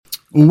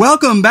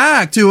Welcome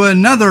back to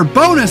another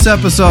bonus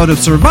episode of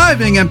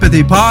Surviving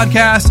Empathy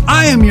Podcast.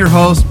 I am your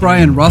host,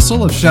 Brian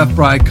Russell of Chef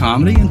Bride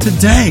Comedy, and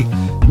today,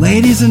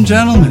 ladies and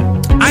gentlemen,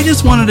 I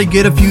just wanted to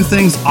get a few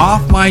things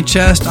off my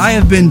chest. I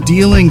have been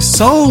dealing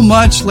so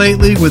much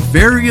lately with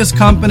various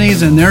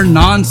companies and their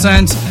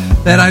nonsense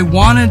that I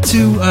wanted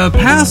to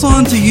pass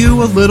on to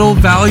you a little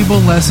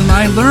valuable lesson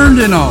I learned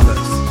in all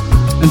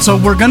this. And so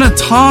we're going to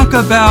talk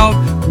about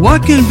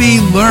what can be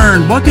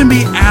learned, what can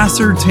be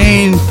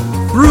ascertained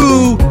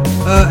through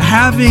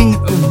having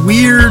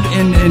weird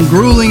and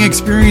grueling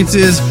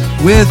experiences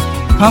with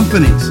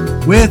companies,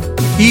 with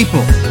people,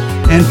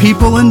 and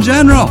people in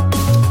general.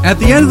 At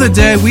the end of the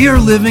day, we are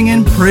living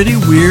in pretty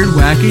weird,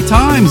 wacky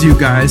times, you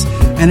guys.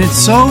 And it's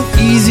so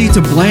easy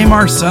to blame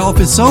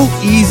ourselves. It's so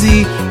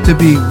easy to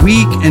be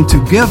weak and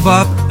to give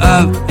up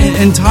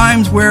in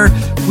times where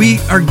we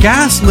are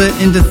gaslit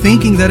into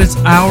thinking that it's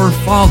our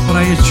fault. But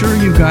I assure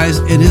you guys,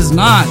 it is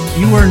not.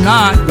 You are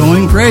not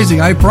going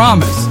crazy, I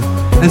promise.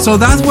 And so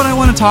that's what I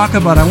want to talk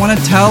about. I want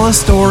to tell a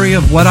story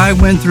of what I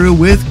went through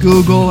with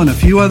Google and a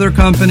few other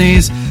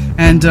companies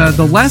and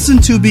the lesson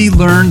to be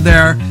learned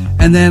there.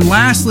 And then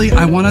lastly,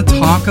 I want to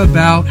talk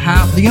about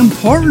how the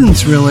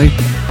importance really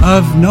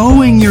of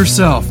knowing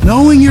yourself,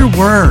 knowing your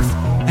worth,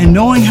 and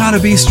knowing how to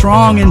be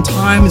strong in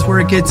times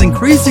where it gets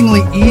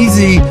increasingly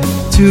easy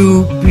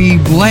to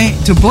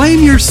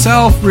blame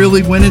yourself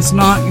really when it's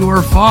not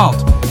your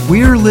fault.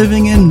 We are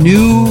living in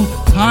new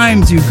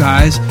times, you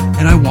guys,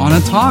 and I want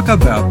to talk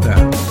about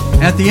that.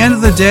 At the end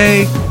of the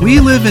day, we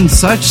live in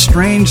such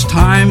strange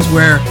times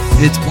where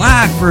it's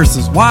black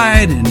versus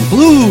white and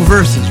blue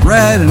versus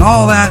red and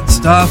all that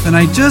stuff, and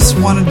I just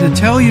wanted to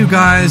tell you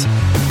guys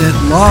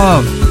that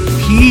love,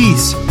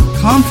 peace,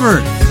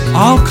 comfort,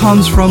 all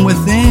comes from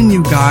within,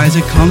 you guys.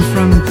 It comes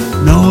from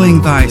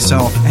knowing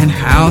thyself and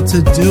how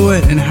to do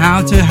it and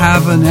how to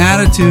have an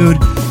attitude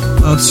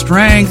of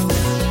strength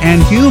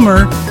and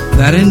humor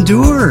that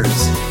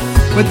endures.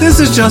 But this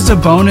is just a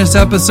bonus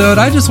episode.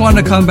 I just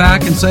wanted to come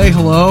back and say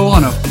hello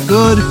on a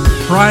good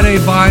Friday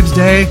vibes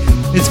day.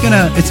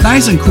 It's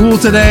nice and cool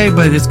today,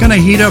 but it's gonna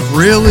heat up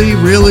really,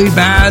 really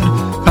bad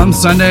come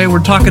Sunday. We're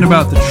talking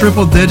about the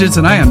triple digits,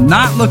 and I am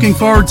not looking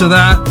forward to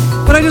that.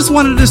 But I just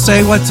wanted to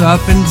say what's up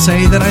and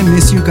say that I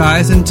miss you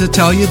guys and to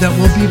tell you that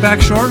we'll be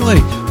back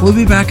shortly. We'll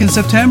be back in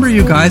September,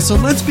 you guys, so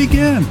let's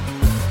begin.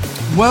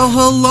 Well,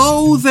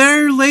 hello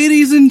there,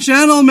 ladies and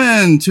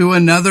gentlemen, to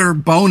another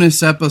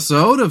bonus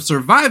episode of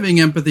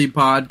Surviving Empathy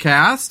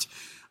Podcast.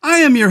 I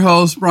am your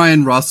host,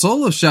 Brian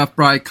Russell of Chef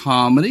Bride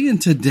Comedy,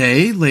 and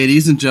today,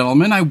 ladies and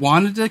gentlemen, I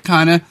wanted to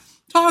kind of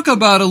talk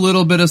about a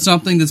little bit of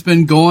something that's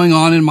been going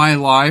on in my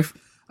life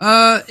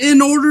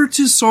in order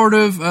to sort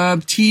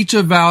of teach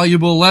a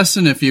valuable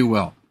lesson, if you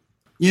will.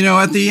 You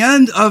know, at the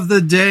end of the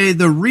day,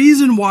 the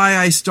reason why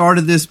I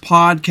started this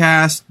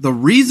podcast, the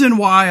reason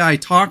why I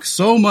talk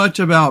so much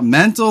about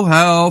mental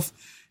health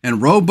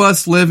and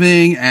robust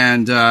living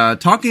and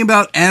talking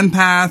about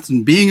empaths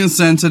and being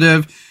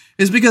insensitive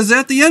is because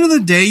at the end of the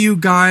day, you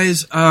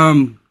guys,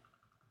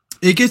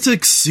 it gets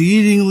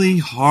exceedingly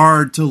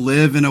hard to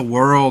live in a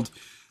world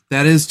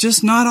that is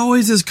just not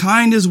always as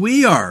kind as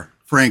we are,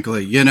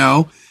 frankly, you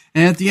know.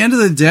 And at the end of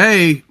the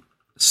day,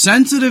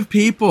 sensitive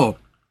people,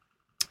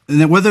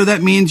 and whether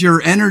that means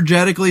you're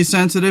energetically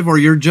sensitive or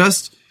you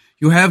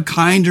have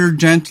kinder,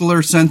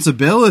 gentler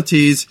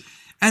sensibilities,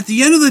 at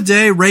the end of the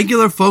day,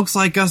 regular folks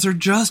like us are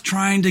just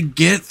trying to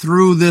get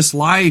through this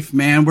life,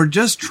 man. We're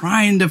just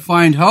trying to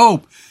find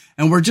hope,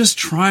 and we're just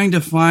trying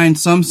to find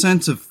some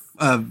sense of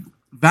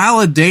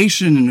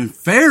validation and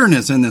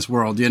fairness in this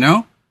world, you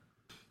know?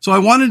 So I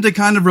wanted to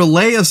kind of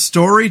relay a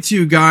story to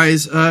you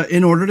guys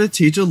in order to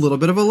teach a little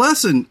bit of a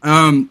lesson.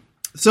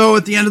 So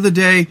at the end of the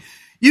day,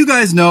 you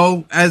guys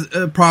know, as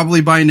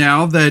probably by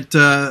now, that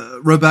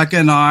Rebecca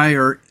and I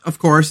are, of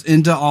course,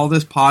 into all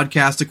this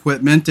podcast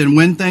equipment. And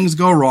when things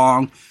go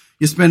wrong,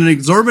 you spend an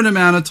exorbitant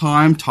amount of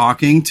time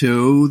talking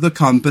to the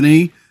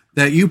company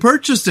that you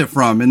purchased it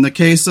from. In the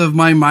case of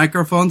my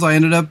microphones, I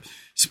ended up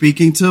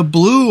speaking to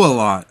Blue a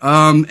lot.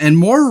 And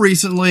more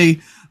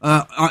recently,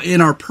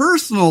 in our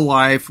personal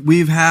life,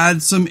 we've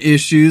had some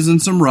issues and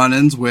some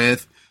run-ins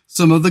with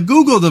some of the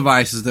Google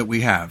devices that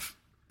we have.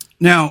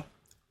 Now,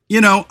 you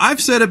know, I've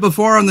said it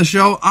before on the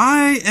show,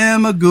 I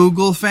am a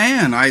Google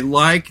fan. I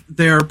like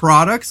their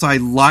products. I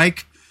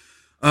like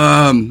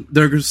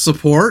their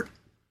support.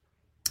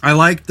 I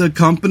like the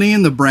company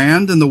and the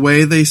brand and the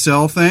way they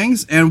sell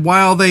things. And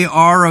while they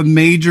are a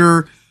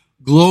major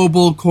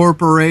global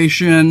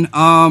corporation,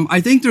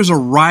 I think there's a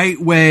right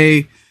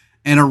way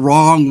and a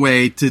wrong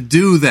way to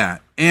do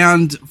that.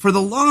 And for the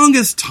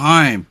longest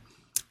time,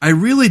 I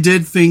really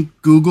did think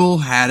Google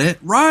had it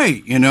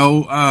right. You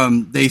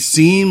know, they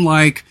seem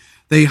like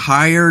they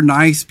hire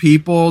nice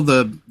people.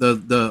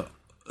 The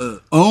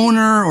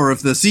owner, or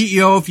if the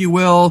CEO, if you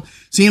will,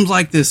 seems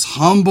like this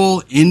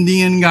humble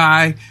Indian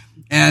guy.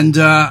 And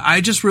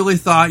I just really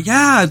thought,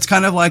 yeah, it's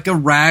kind of like a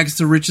rags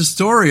to riches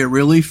story. It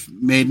really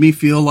made me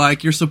feel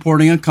like you're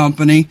supporting a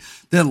company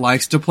that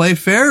likes to play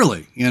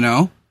fairly, you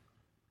know.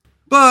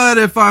 But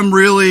if I'm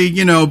really,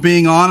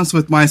 being honest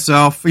with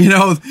myself,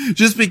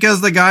 just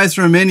because the guy's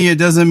from India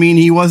doesn't mean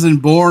he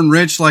wasn't born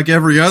rich like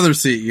every other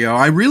CEO.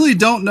 I really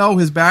don't know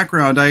his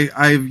background.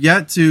 I've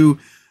yet to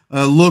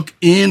look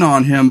in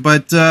on him,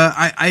 but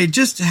I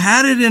just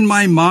had it in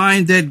my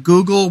mind that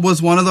Google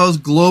was one of those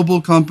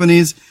global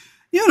companies,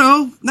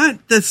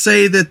 not to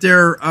say that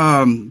they're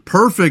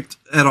perfect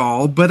at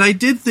all, but I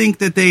did think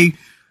that they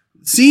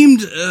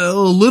seemed a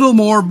little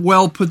more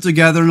well put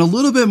together and a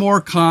little bit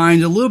more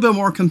kind, a little bit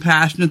more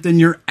compassionate than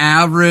your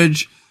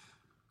average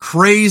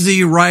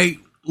crazy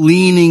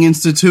right-leaning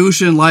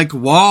institution like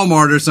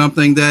Walmart or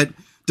something that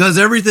does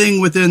everything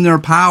within their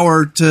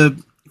power to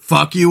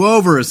fuck you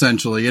over,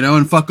 essentially,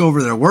 and fuck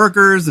over their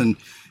workers. And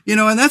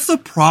that's the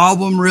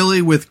problem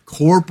really with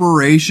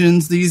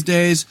corporations these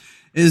days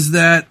is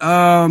that,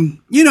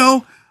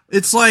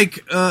 it's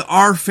like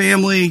our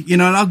family,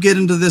 and I'll get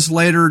into this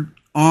later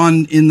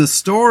on in the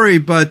story,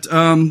 but,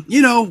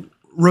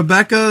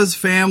 Rebecca's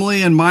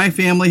family and my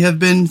family have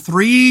been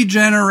 3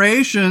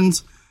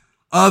 generations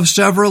of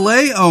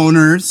Chevrolet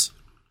owners,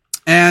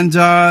 and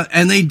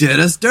they did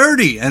us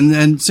dirty.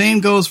 And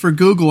same goes for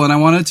Google. And I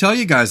want to tell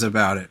you guys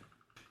about it.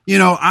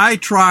 I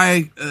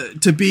try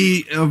to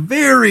be a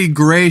very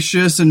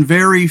gracious and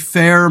very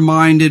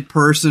fair-minded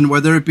person,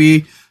 whether it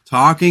be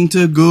talking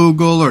to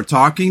Google or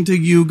talking to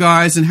you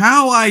guys, and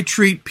how I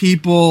treat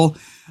people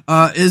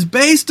is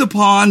based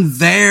upon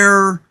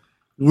their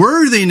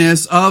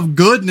worthiness of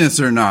goodness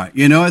or not.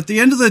 At the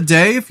end of the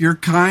day, if you're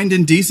kind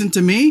and decent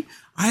to me,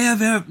 I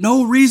have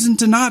no reason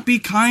to not be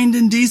kind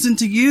and decent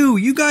to you.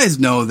 You guys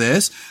know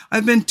this.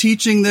 I've been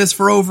teaching this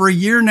for over a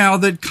year now,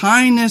 that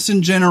kindness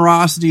and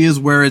generosity is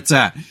where it's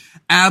at.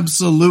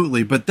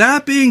 Absolutely. But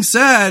that being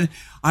said,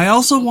 I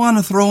also want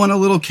to throw in a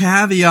little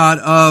caveat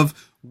of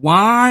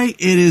why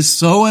it is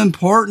so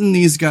important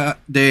these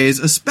days,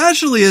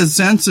 especially as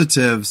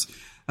sensitives,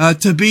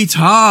 to be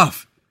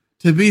tough,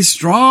 to be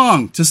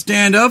strong, to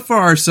stand up for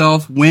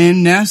ourselves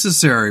when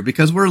necessary,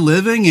 because we're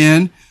living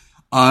in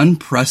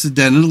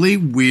unprecedentedly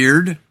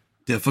weird,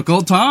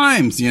 difficult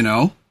times,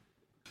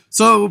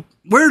 So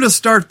where to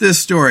start this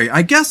story?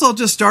 I guess I'll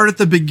just start at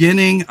the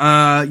beginning.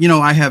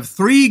 I have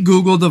 3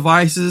 Google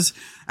devices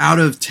out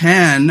of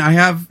 10. I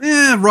have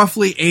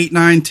roughly 8,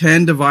 9,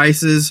 10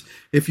 devices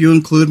if you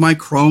include my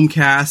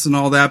Chromecast and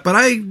all that. But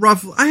I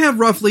have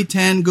roughly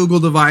 10 Google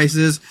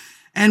devices.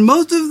 And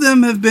most of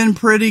them have been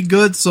pretty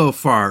good so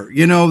far.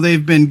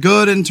 They've been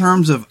good in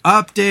terms of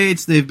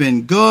updates. They've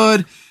been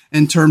good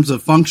in terms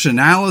of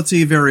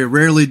functionality. Very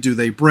rarely do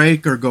they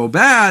break or go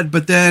bad.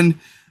 But then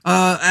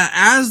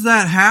as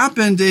that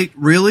happened, it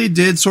really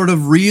did sort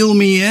of reel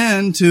me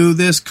into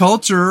this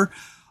culture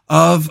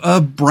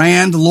of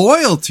brand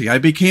loyalty. I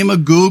became a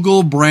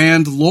Google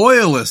brand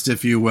loyalist,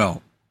 if you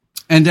will.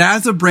 And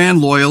as a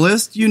brand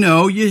loyalist, you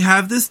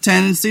have this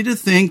tendency to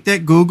think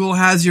that Google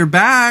has your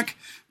back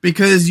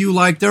because you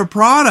like their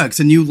products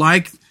and you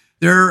like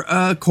their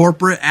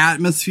corporate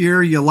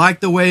atmosphere. You like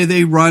the way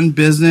they run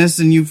business,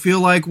 and you feel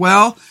like,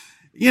 well,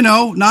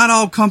 not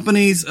all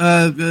companies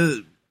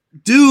do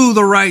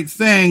the right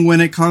thing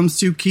when it comes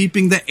to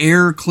keeping the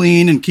air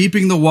clean and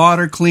keeping the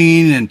water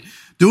clean and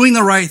doing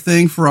the right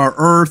thing for our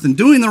earth and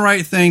doing the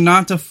right thing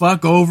not to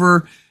fuck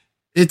over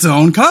its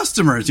own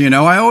customers.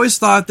 I always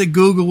thought that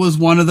Google was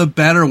one of the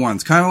better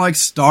ones, kind of like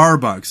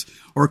Starbucks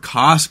or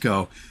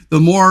Costco. The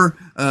more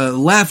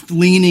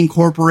left-leaning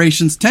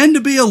corporations tend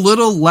to be a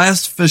little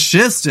less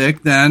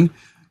fascistic than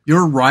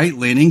your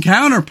right-leaning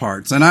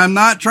counterparts. And I'm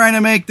not trying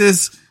to make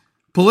this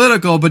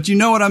political, but you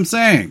know what I'm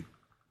saying.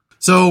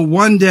 So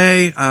one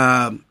day,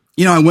 I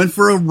went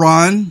for a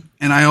run,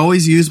 and I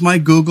always use my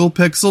Google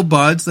Pixel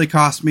Buds. They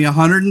cost me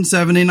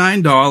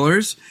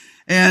 $179.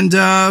 And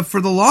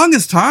for the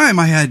longest time,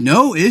 I had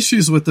no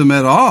issues with them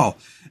at all.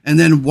 And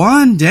then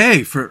one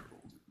day, for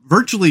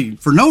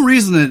no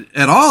reason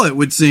at all, it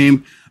would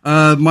seem,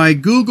 my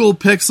Google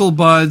Pixel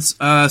Buds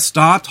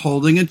stopped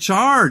holding a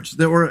charge.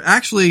 There were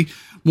actually,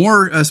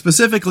 more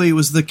specifically, it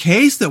was the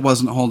case that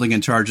wasn't holding a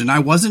charge, and I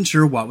wasn't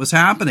sure what was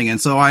happening.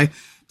 And so I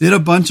did a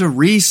bunch of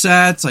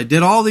resets. I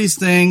did all these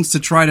things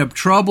to try to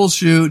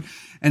troubleshoot.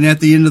 And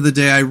at the end of the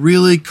day, I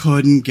really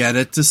couldn't get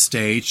it to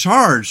stay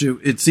charged.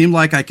 It seemed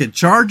like I could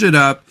charge it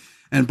up,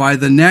 and by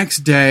the next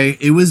day,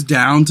 it was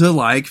down to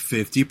like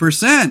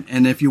 50%.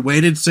 And if you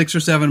waited 6 or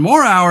 7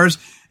 more hours,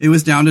 it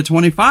was down to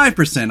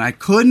 25%. I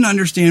couldn't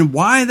understand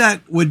why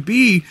that would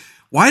be.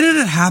 Why did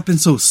it happen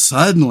so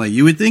suddenly?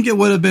 You would think it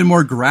would have been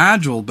more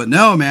gradual, but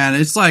no, man.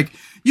 It's like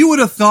you would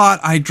have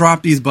thought I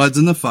dropped these buds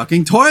in the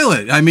fucking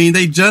toilet. I mean,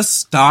 they just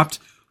stopped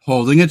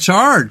holding a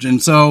charge.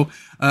 And so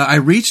I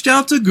reached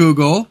out to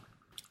Google,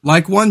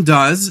 like one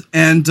does,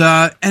 and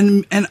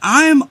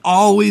I'm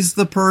always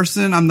the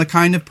person. I'm the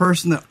kind of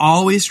person that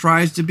always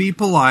tries to be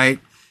polite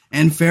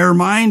and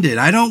fair-minded.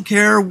 I don't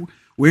care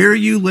where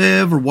you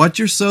live or what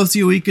your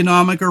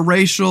socioeconomic or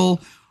racial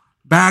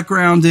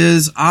background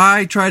is.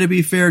 I try to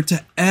be fair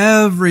to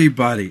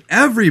everybody.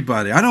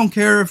 Everybody. I don't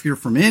care if you're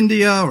from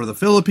India or the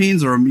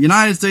Philippines or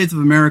United States of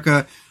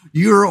America.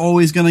 You're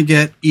always going to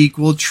get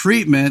equal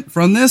treatment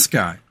from this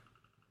guy.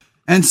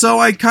 And so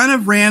I kind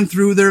of ran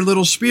through their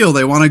little spiel.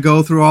 They want to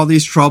go through all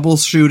these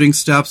troubleshooting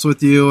steps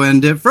with you.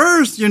 And at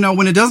first,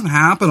 when it doesn't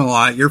happen a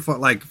lot, you're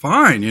like,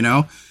 fine,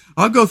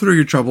 I'll go through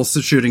your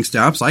troubleshooting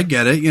steps. I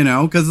get it,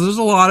 because there's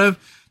a lot of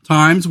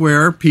times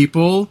where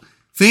people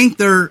think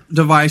their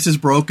device is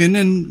broken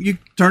and you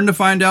turn to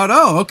find out,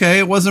 oh, okay,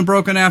 it wasn't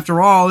broken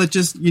after all. It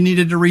just, you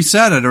needed to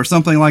reset it or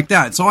something like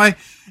that. So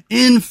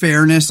in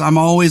fairness, I'm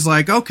always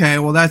like, okay,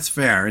 well, that's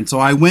fair. And so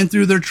I went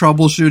through their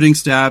troubleshooting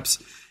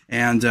steps.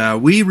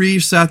 And we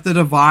reset the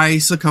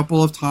device a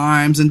couple of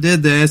times and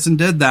did this and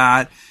did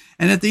that.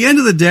 And at the end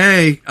of the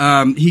day,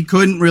 he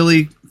couldn't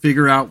really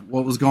figure out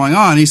what was going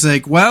on. He's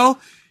like, well,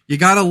 you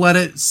got to let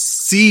it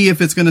see if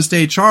it's going to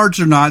stay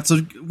charged or not. So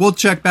we'll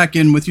check back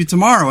in with you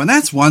tomorrow. And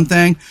that's one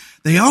thing.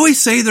 They always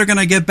say they're going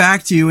to get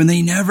back to you, and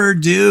they never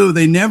do.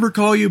 They never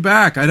call you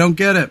back. I don't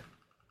get it.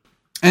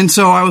 And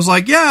so I was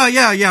like,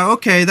 yeah,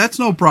 okay, that's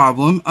no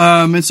problem.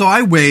 And so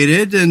I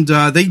waited, and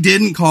they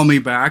didn't call me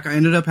back. I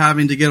ended up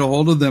having to get a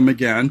hold of them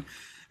again.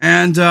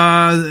 And,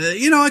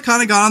 I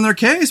kind of got on their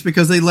case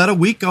because they let a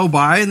week go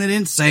by and they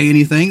didn't say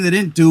anything. They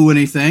didn't do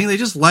anything. They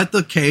just let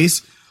the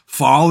case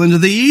fall into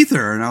the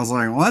ether. And I was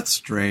like, well, that's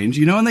strange,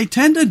 and they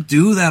tend to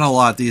do that a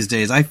lot these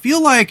days. I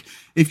feel like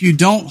if you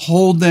don't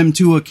hold them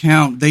to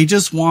account, they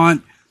just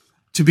want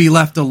to be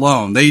left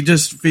alone. They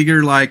just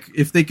figure like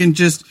if they can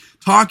just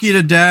talk you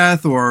to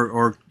death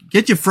or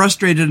get you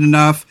frustrated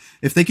enough,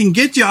 if they can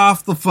get you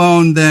off the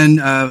phone, then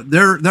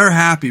they're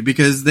happy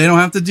because they don't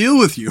have to deal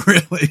with you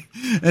really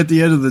at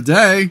the end of the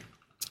day.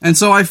 And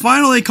so I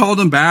finally called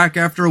them back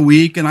after a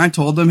week and I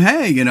told them,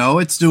 hey,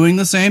 it's doing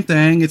the same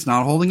thing. It's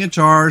not holding a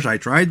charge. I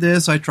tried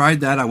this. I tried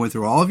that. I went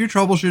through all of your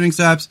troubleshooting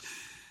steps.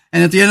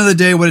 And at the end of the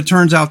day, what it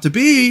turns out to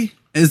be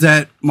is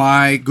that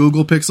my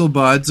Google Pixel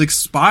Buds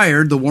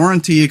expired. The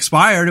warranty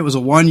expired. It was a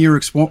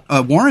 1-year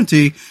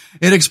warranty.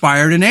 It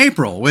expired in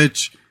April,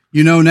 which,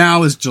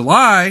 now is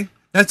July.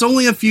 That's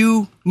only a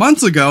few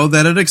months ago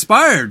that it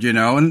expired,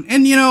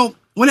 And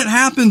when it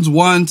happens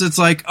once, it's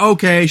like,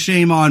 okay,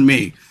 shame on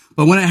me.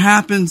 But when it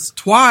happens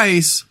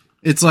twice,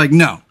 it's like,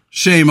 no,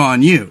 shame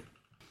on you.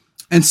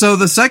 And so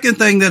the second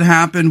thing that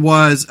happened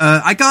was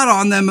I got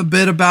on them a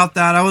bit about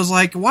that. I was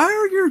like, why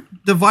are your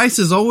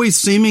devices always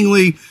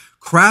seemingly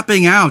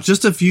crapping out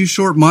just a few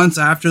short months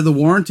after the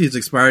warranty is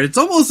expired? It's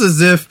almost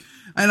as if,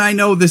 and I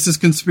know this is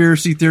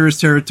conspiracy theorist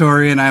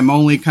territory and I'm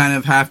only kind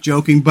of half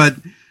joking, but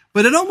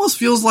it almost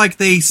feels like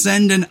they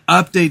send an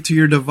update to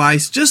your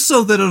device just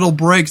so that it'll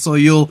break so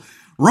you'll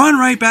run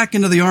right back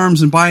into the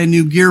arms and buy a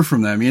new gear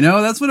from them.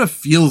 That's what it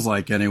feels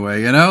like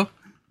anyway,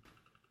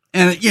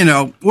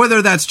 And,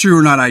 whether that's true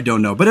or not, I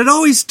don't know. But it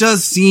always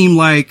does seem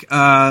like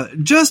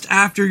just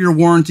after your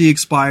warranty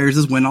expires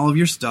is when all of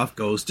your stuff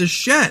goes to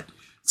shit.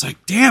 It's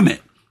like, damn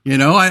it.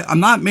 I'm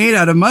not made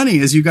out of money,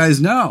 as you guys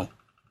know.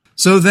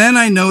 So then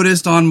I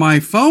noticed on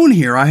my phone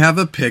here, I have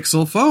a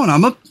Pixel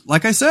phone.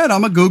 Like I said,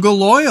 I'm a Google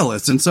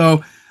loyalist. And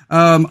so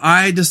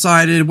I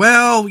decided,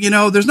 well,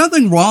 there's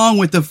nothing wrong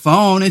with the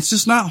phone. It's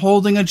just not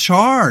holding a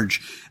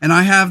charge. And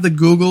I have the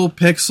Google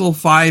Pixel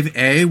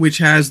 5a, which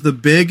has the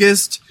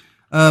biggest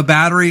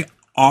battery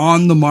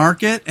on the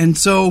market. And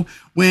so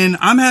when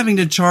I'm having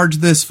to charge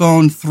this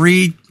phone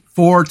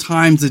 3-4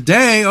 times a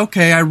day,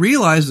 okay, I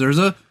realize there's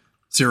a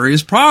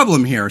serious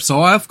problem here.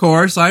 So of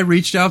course I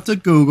reached out to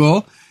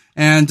Google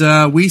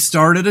and we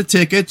started a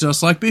ticket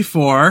just like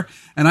before.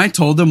 And I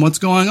told them what's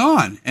going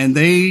on. And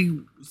they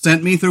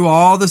sent me through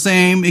all the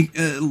same,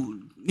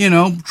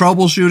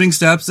 troubleshooting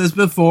steps as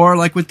before,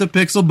 like with the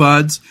Pixel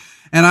Buds.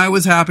 And I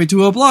was happy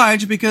to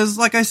oblige because,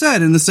 like I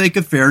said, in the sake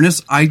of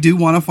fairness, I do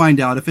want to find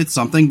out if it's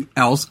something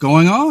else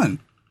going on.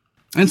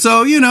 And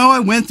so, I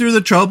went through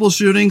the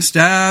troubleshooting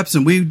steps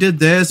and we did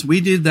this,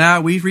 we did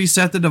that, we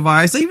reset the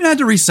device. I even had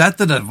to reset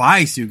the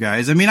device, you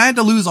guys. I mean, I had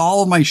to lose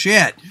all of my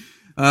shit,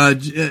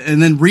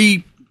 and then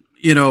reboot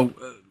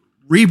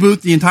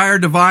the entire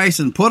device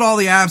and put all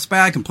the apps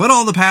back and put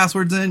all the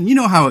passwords in. You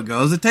know how it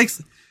goes. It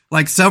takes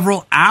like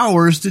several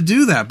hours to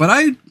do that. But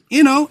I,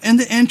 in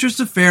the interest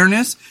of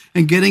fairness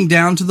and getting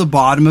down to the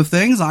bottom of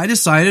things, I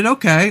decided,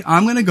 okay,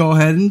 I'm going to go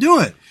ahead and do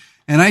it.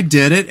 And I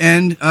did it.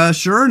 And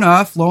sure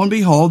enough, lo and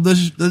behold,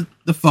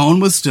 the phone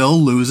was still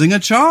losing a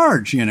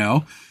charge,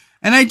 And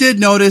I did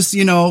notice,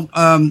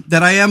 that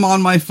I am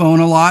on my phone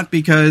a lot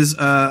because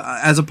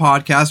as a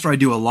podcaster, I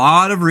do a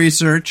lot of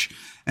research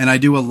and I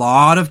do a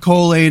lot of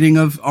collating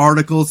of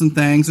articles and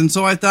things. And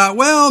so I thought,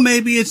 well,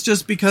 maybe it's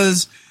just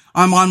because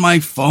I'm on my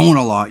phone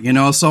a lot,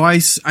 So I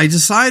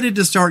decided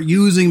to start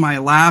using my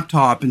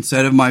laptop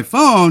instead of my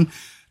phone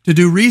to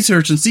do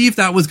research and see if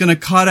that was going to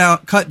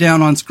cut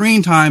down on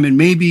screen time. And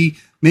maybe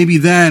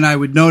then I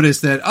would notice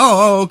that,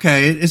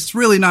 okay, it's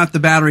really not the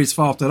battery's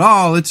fault at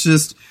all. It's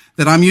just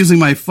that I'm using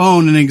my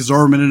phone an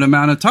exorbitant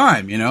amount of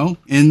time,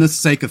 In the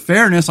sake of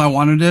fairness, I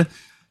wanted to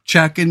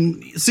check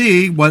and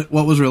see what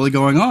was really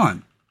going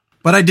on.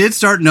 But I did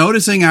start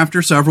noticing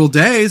after several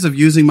days of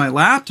using my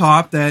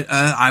laptop that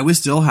I was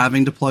still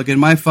having to plug in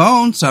my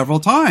phone several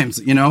times.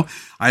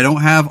 I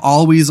don't have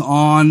always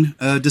on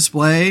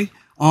display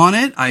on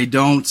it. I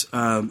don't,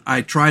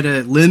 I try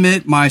to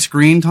limit my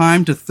screen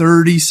time to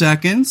 30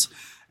 seconds.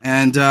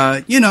 And,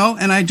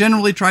 and I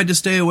generally tried to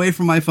stay away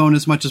from my phone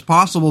as much as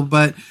possible.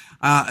 But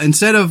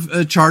instead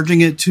of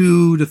charging it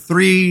 2 to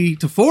 3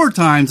 to 4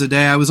 times a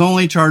day, I was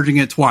only charging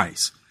it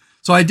twice.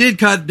 So I did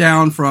cut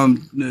down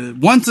from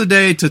once a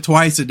day to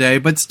twice a day.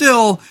 But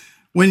still,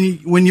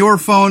 when your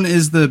phone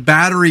is the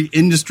battery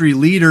industry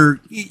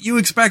leader, you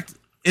expect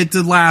it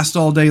to last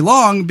all day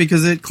long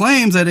because it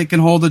claims that it can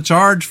hold a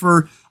charge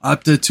for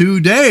up to 2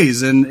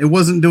 days. And it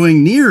wasn't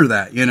doing near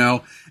that,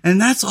 And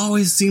that's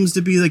always seems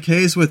to be the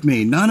case with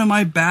me. None of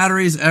my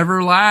batteries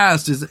ever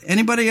last. Does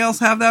anybody else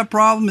have that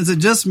problem? Is it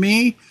just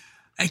me?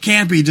 It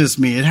can't be just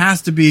me. It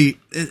has to be.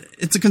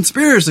 It's a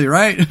conspiracy,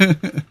 right?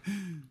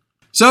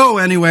 So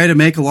anyway, to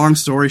make a long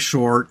story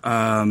short,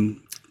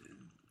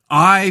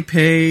 I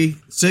pay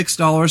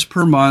 $6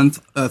 per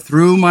month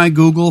through my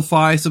Google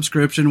Fi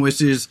subscription,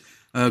 which is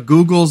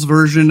Google's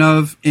version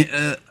of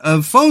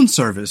phone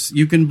service.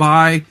 You can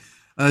buy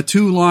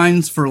 2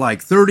 lines for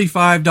like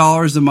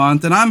 $35 a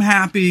month, and I'm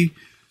happy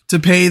to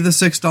pay the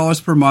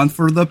 $6 per month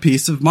for the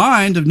peace of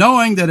mind of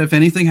knowing that if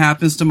anything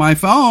happens to my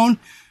phone,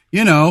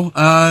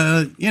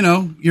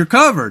 you're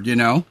covered,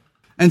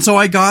 And so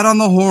I got on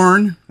the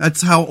horn.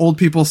 That's how old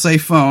people say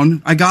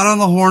phone. I got on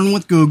the horn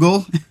with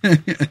Google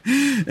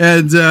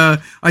and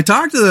I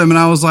talked to them and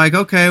I was like,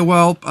 okay,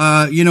 well,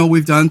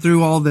 we've done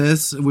through all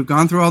this. We've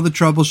gone through all the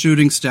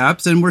troubleshooting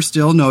steps and we're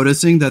still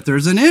noticing that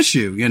there's an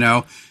issue.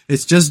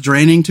 It's just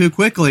draining too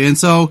quickly. And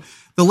so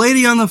the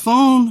lady on the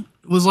phone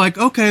was like,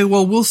 okay,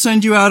 well, we'll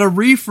send you out a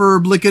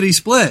refurb lickety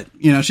split.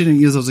 She didn't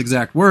use those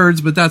exact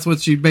words, but that's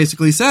what she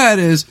basically said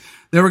is,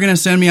 they were going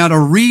to send me out a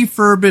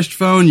refurbished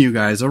phone, you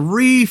guys, a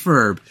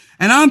refurb.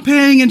 And I'm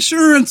paying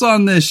insurance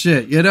on this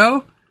shit,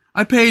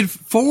 I paid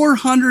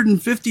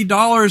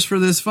 $450 for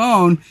this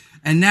phone,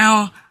 and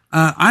now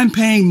I'm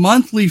paying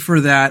monthly for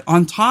that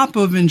on top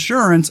of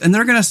insurance, and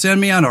they're going to send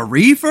me out a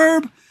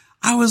refurb?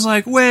 I was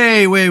like,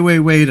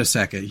 wait a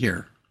second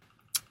here.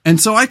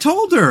 And so I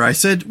told her, I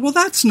said, well,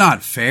 that's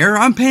not fair.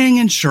 I'm paying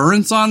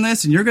insurance on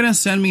this, and you're going to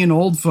send me an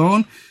old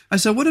phone? I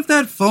said, what if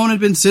that phone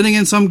had been sitting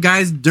in some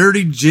guy's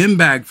dirty gym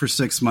bag for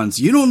 6 months?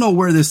 You don't know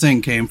where this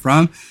thing came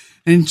from.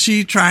 And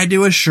she tried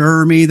to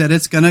assure me that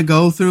it's going to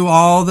go through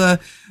all the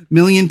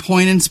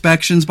 1,000,000-point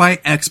inspections by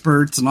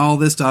experts and all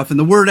this stuff. And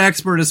the word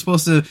expert is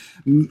supposed to,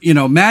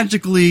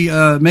 magically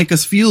make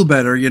us feel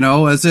better,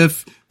 as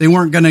if they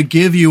weren't going to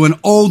give you an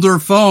older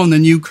phone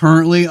than you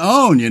currently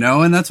own,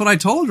 And that's what I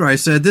told her. I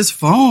said, this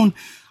phone,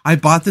 I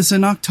bought this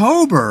in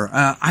October.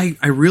 I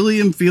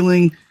really am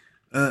feeling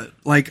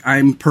like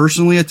I'm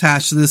personally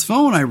attached to this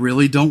phone. I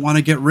really don't want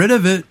to get rid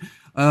of it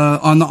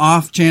on the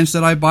off chance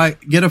that I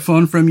get a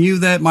phone from you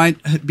that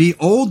might be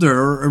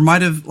older or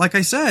might have, like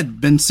I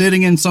said, been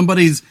sitting in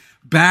somebody's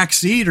back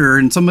seat or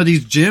in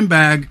somebody's gym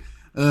bag,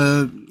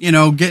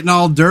 getting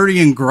all dirty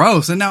and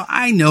gross. And now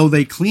I know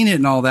they clean it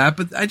and all that,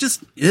 but I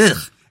just,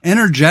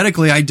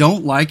 energetically, I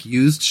don't like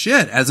used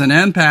shit. As an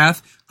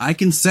empath, I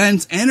can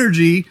sense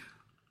energy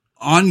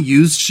on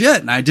used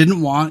shit, and I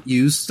didn't want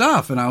used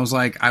stuff. And I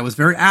was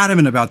very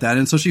adamant about that.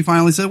 And so she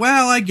finally said,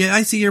 well,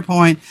 I see your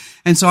point.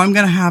 And so I'm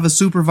going to have a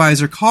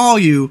supervisor call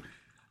you,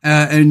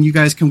 and you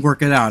guys can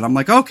work it out. I'm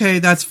like, okay,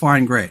 that's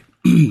fine. Great.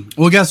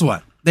 Well, guess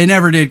what? They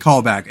never did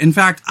call back. In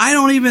fact, I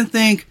don't even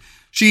think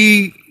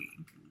she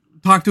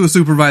talked to a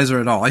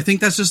supervisor at all. I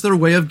think that's just their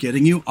way of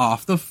getting you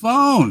off the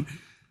phone.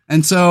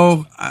 And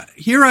so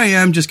here I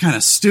am just kind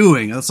of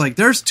stewing. It's like,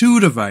 there's 2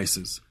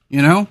 devices,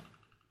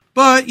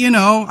 But,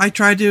 I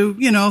tried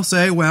to,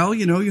 say, well,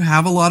 you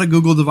have a lot of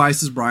Google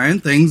devices, Brian.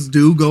 Things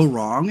do go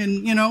wrong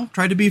and,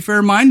 try to be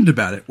fair-minded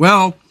about it.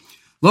 Well,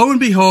 lo and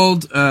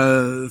behold,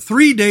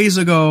 3 days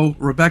ago,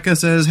 Rebecca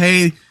says,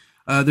 hey,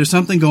 there's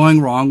something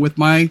going wrong with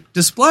my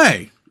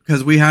display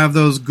because we have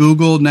those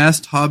Google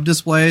Nest Hub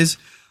displays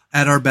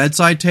at our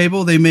bedside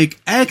table. They make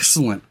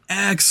excellent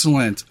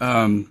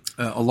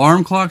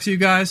alarm clocks, you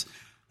guys.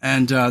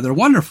 And they're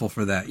wonderful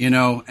for that,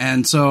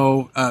 And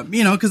so,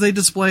 because they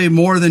display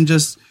more than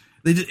just...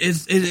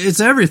 It's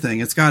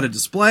everything. It's got a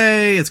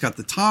display. It's got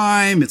the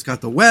time. It's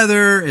got the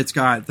weather. It's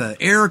got the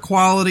air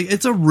quality.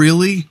 It's a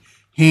really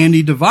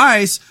handy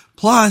device.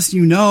 Plus,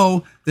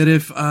 that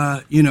if,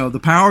 the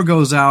power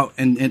goes out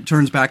and it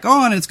turns back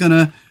on, it's going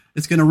to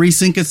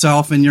resync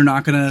itself and you're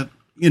not going to,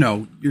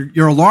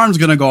 your alarm's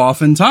going to go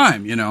off in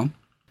time,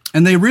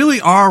 and they really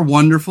are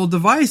wonderful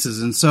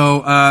devices. And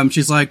so,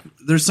 she's like,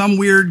 there's some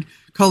weird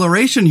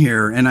coloration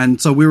here.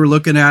 And so we were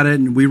looking at it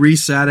and we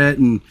reset it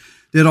and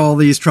did all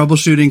these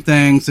troubleshooting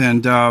things,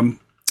 and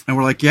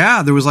we're like,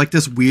 yeah, there was like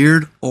this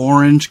weird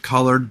orange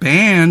colored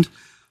band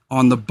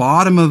on the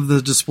bottom of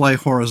the display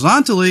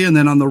horizontally, and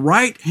then on the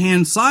right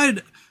hand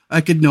side,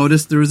 I could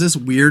notice there was this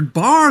weird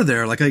bar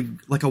there, like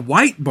a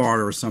white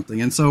bar or something.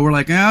 And so we're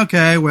like,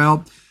 okay,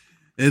 well,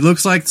 it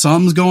looks like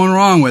something's going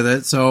wrong with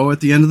it. So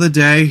at the end of the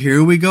day,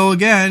 here we go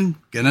again,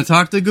 gonna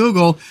talk to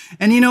Google.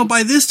 And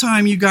by this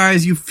time, you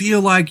guys, you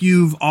feel like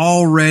you've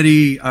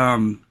already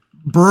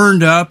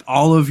burned up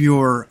all of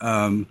your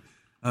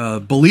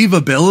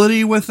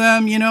believability with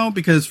them,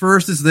 because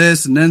first it's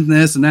this and then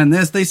this and then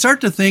this. They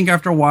start to think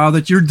after a while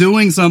that you're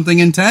doing something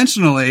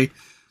intentionally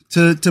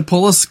to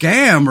pull a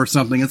scam or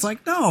something. It's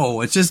like,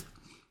 no, it just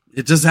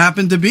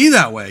happened to be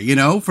that way,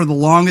 for the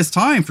longest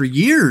time, for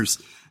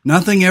years.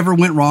 Nothing ever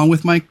went wrong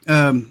with my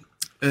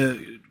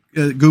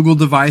Google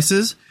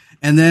devices.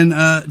 And then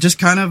just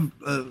kind of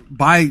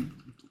by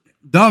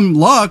dumb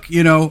luck,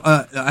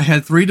 I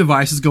had 3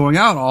 devices going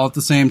out all at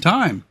the same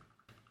time.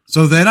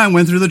 So then I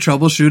went through the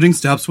troubleshooting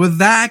steps with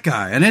that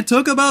guy, and it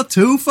took about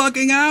 2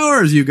 fucking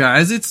hours, you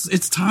guys.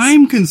 It's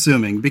time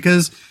consuming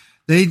because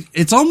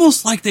it's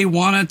almost like they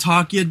want to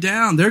talk you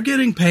down. They're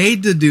getting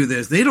paid to do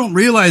this. They don't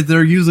realize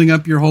they're using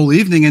up your whole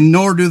evening, and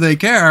nor do they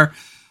care.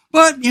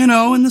 But, in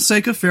the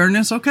sake of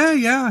fairness, okay,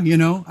 yeah,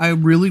 I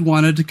really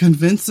wanted to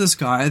convince this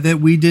guy that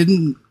we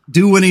didn't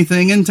do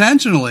anything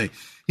intentionally.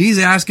 He's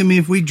asking me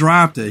if we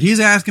dropped it. He's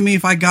asking me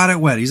if I got it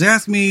wet. He's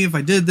asking me if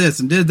I did this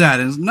and did that.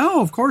 And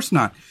no, of course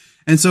not.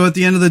 And so at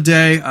the end of the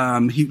day,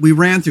 we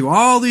ran through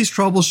all these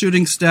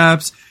troubleshooting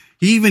steps.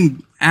 He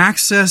even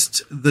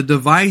accessed the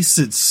device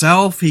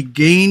itself. He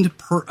gained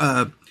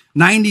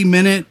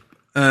 90-minute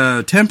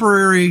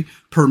temporary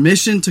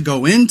permission to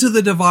go into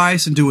the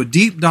device and do a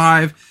deep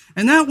dive.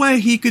 And that way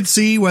he could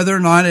see whether or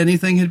not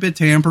anything had been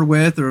tampered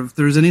with or if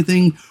there's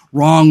anything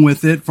wrong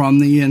with it from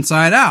the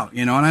inside out,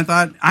 And I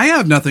thought, I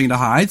have nothing to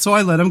hide, so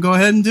I let him go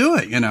ahead and do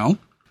it,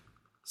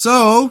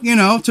 So,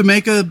 to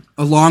make a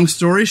long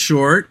story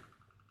short,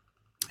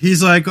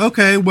 he's like,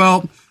 okay,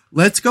 well,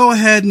 let's go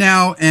ahead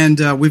now, and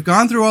we've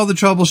gone through all the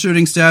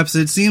troubleshooting steps.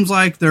 It seems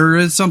like there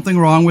is something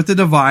wrong with the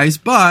device,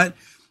 but,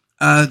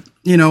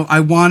 I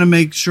want to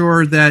make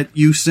sure that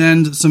you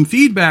send some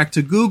feedback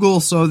to Google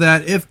so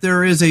that if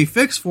there is a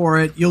fix for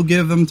it, you'll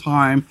give them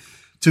time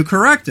to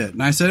correct it.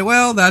 And I said,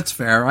 well, that's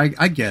fair.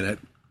 I get it.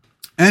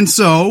 And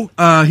so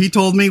he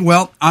told me,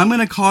 well, I'm going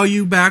to call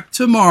you back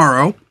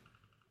tomorrow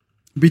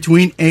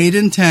between 8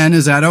 and 10.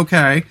 Is that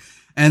okay?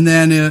 And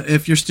then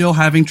if you're still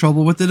having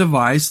trouble with the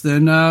device,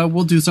 then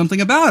we'll do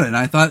something about it. And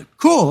I thought,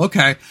 cool,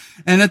 okay.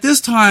 And at this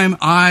time,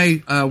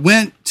 I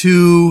went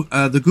to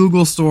the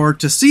Google store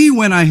to see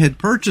when I had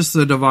purchased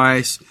the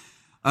device,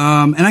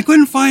 and I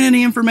couldn't find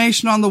any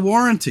information on the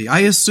warranty. I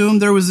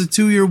assumed there was a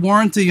 2-year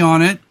warranty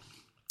on it,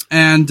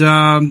 and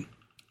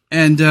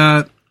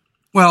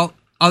well,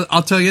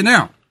 I'll tell you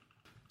now.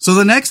 So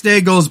the next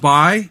day goes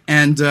by,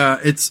 and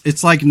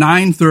it's like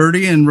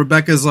 9:30, and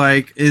Rebecca's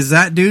like, "Is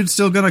that dude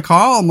still gonna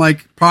call?" I'm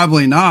like,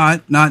 "Probably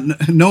not.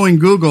 Not knowing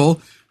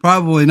Google,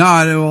 probably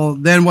not." Well,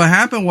 then what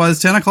happened was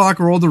 10 o'clock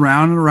rolled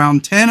around, and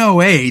around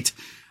 10:08,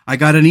 I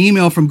got an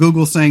email from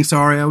Google saying,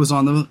 "Sorry, I was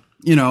on the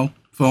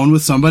phone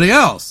with somebody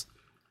else,"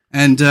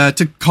 and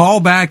to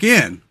call back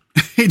in.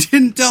 He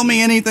didn't tell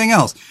me anything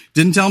else.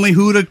 Didn't tell me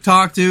who to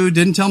talk to.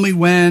 Didn't tell me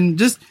when.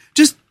 Just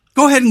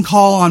go ahead and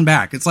call on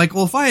back. It's like,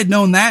 well, if I had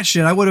known that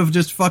shit, I would have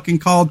just fucking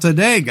called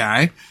today,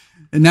 guy.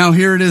 And now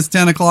here it is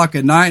 10 o'clock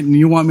at night and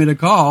you want me to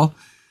call.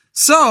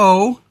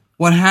 So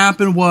what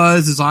happened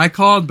was I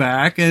called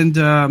back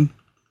and,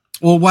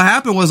 what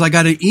happened was I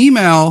got an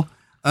email,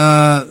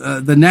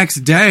 the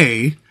next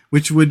day,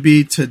 which would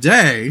be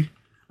today,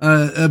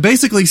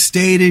 basically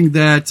stating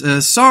that,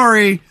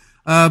 sorry,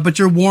 but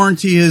your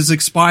warranty has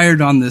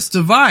expired on this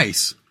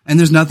device and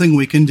there's nothing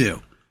we can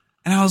do.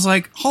 And I was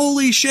like,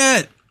 holy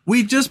shit.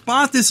 We just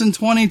bought this in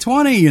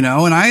 2020, and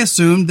I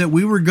assumed that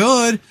we were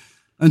good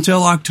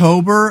until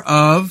October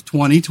of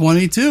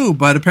 2022.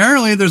 But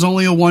apparently there's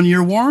only a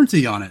 1-year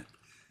warranty on it.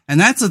 And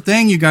that's the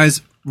thing, you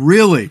guys,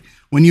 really,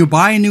 when you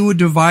buy a new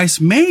device,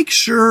 make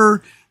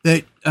sure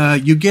that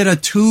you get a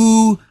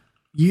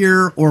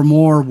 2-year or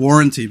more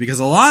warranty. Because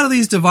a lot of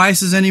these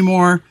devices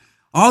anymore,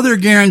 all they're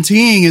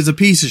guaranteeing is a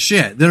piece of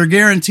shit. They're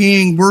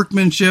guaranteeing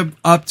workmanship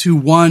up to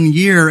 1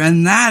 year,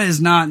 and that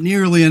is not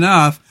nearly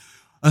enough.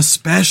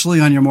 Especially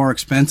on your more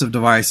expensive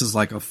devices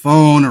like a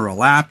phone or a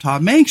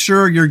laptop. Make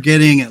sure you're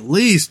getting at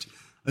least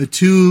a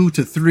 2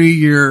 to 3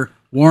 year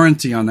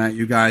warranty on that,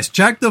 you guys.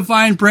 Check the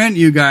fine print,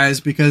 you guys,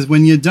 because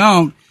when you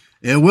don't,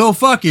 it will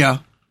fuck you.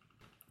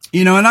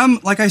 And I'm,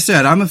 like I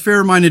said, I'm a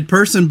fair-minded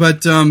person,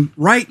 but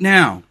right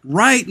now,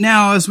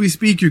 as we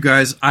speak, you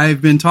guys,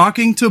 I've been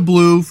talking to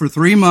Blue for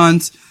 3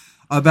 months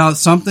about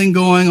something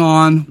going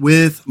on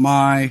with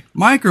my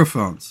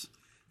microphones,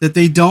 that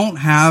they don't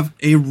have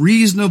a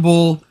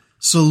reasonable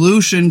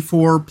solution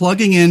for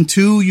plugging in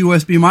 2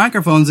 USB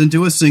microphones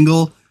into a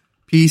single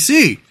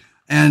PC.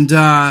 And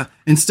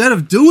instead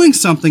of doing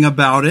something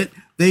about it,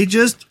 they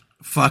just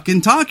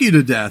fucking talk you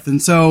to death. And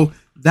so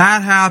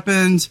that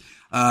happened.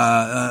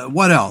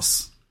 What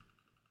else?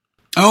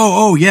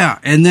 Oh, yeah.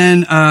 And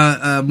then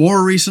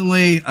more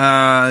recently,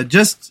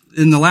 just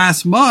in the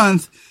last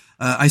month,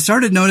 I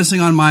started noticing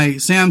on my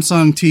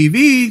Samsung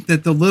TV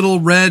that the little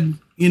red,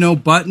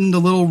 button, the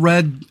little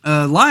red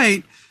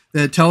light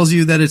that tells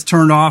you that it's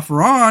turned off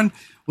or on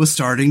was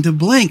starting to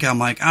blink. I'm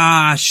like,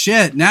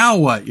 shit, now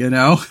what,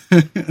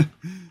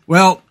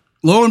 Well,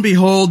 lo and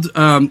behold,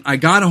 I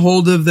got a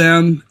hold of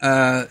them,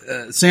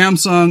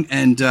 Samsung,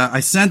 and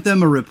I sent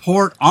them a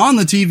report on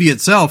the TV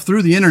itself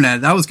through the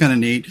internet. That was kind of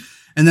neat.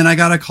 And then I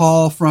got a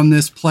call from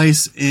this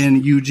place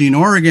in Eugene,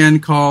 Oregon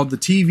called the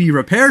TV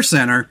Repair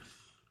Center,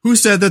 who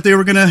said that they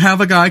were going to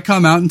have a guy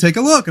come out and take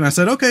a look. And I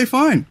said, okay,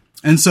 fine.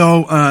 And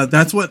so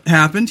that's what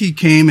happened. He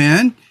came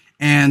in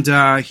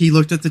and he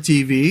looked at the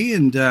TV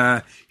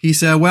and he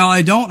said, well,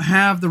 I don't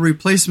have the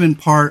replacement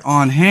part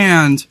on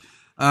hand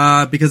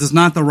because it's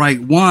not the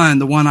right one.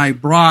 The one I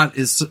brought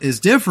is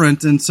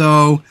different. And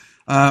so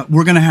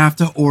we're going to have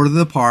to order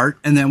the part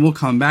and then we'll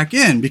come back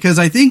in. Because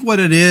I think what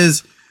it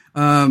is,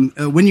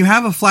 when you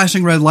have a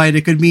flashing red light,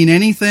 it could mean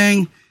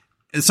anything.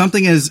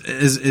 Something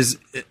as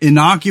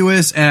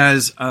innocuous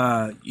as,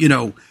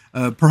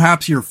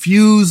 perhaps your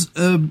fuse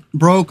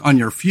broke on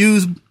your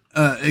fuse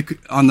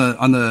on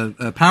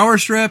the power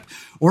strip,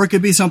 or it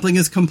could be something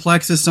as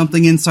complex as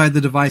something inside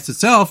the device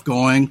itself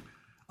going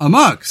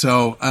amok.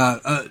 So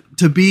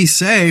to be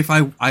safe,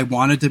 I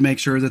wanted to make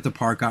sure that the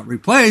part got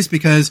replaced,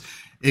 because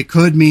it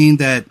could mean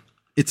that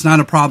it's not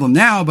a problem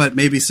now, but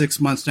maybe 6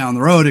 months down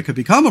the road, it could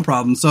become a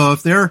problem. So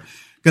if they're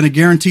going to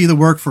guarantee the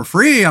work for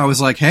free, I was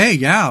like, hey,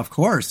 yeah, of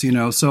course,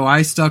 So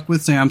I stuck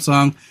with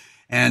Samsung,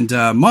 and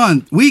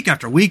week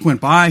after week went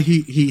by.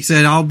 He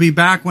said, I'll be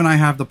back when I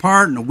have the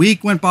part, and a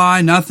week went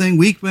by, nothing.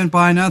 Week went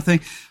by, nothing.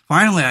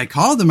 Finally, I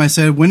called him. I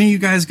said, when are you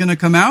guys going to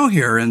come out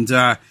here? And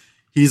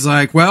he's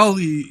like, well,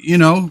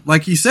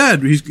 like he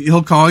said,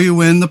 he'll call you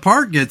when the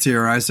part gets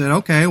here. I said,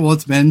 okay, well,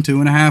 it's been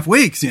 2.5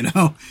 weeks,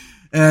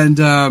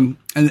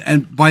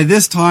 And by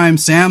this time,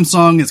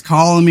 Samsung is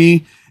calling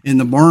me in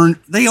the morning.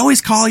 They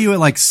always call you at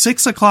like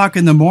 6 o'clock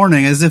in the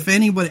morning, as if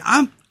anybody.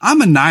 I'm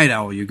a night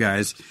owl, you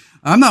guys.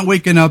 I'm not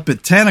waking up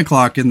at 10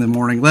 o'clock in the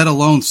morning, let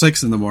alone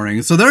 6 in the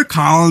morning. So they're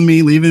calling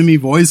me, leaving me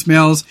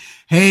voicemails.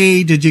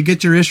 Hey, did you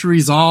get your issue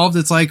resolved?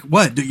 It's like,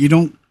 what? You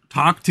don't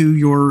talk to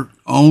your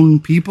own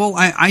people?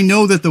 I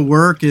know that the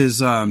work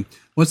is,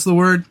 what's the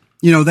word?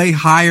 They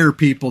hire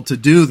people to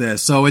do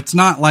this. So it's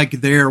not like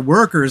they're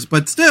workers,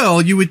 but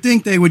still you would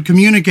think they would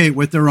communicate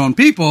with their own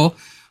people,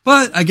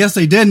 but I guess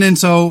they didn't. And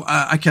so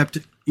I kept,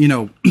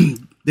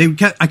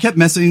 I kept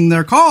missing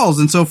their calls.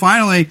 And so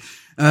finally,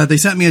 they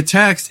sent me a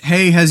text.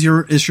 Hey, has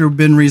your issue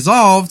been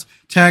resolved?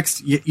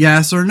 Text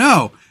yes or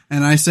no.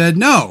 And I said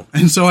no.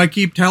 And so I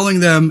keep telling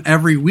them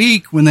every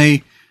week when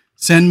they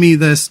send me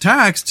this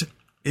text,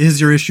 has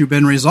your issue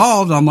been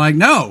resolved? I'm like,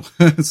 no.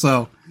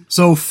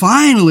 So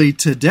finally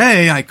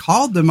today I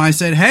called them. I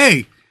said,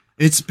 hey,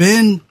 it's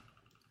been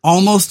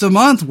almost a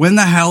month. When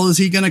the hell is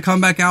he going to come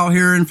back out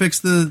here and fix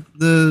the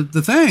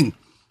thing?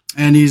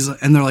 And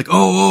they're like,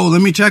 oh,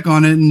 let me check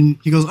on it. And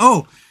he goes,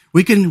 oh,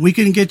 we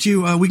can get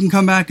you, we can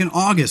come back in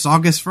August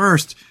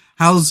 1st.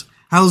 How's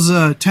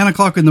 10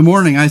 o'clock in the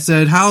morning? I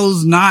said,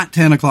 how's not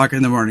 10 o'clock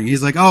in the morning?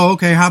 He's like, oh,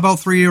 okay. How about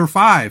 3 or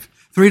 5?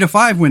 3 to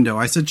 5 window.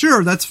 I said,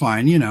 sure, that's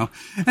fine,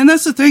 And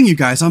that's the thing, you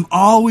guys. I'm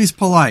always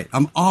polite.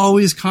 I'm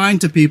always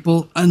kind to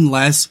people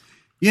unless,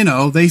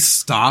 they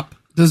stop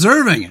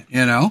deserving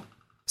it,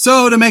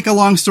 So to make a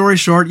long story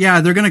short,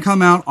 yeah, they're going to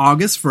come out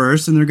August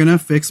 1st and they're going to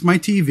fix my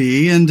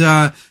TV. And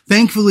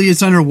thankfully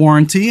it's under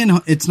warranty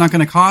and it's not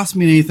going to cost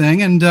me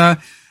anything. And,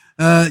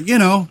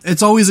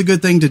 it's always a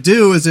good thing to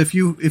do is if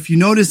you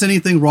notice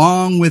anything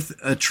wrong with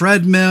a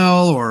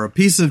treadmill or a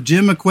piece of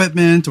gym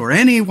equipment or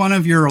any one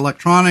of your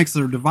electronics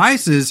or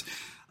devices,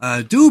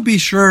 do be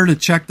sure to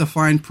check the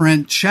fine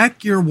print,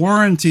 check your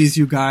warranties,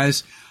 you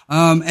guys.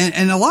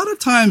 And a lot of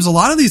times, a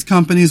lot of these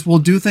companies will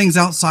do things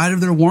outside of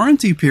their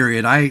warranty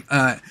period. I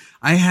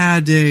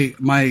had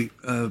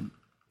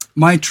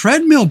my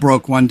treadmill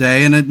broke one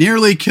day and it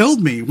nearly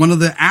killed me. One of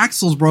the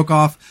axles broke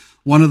off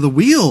one of the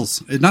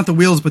wheels, not the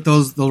wheels, but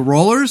the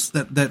rollers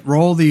that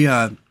roll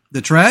the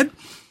tread,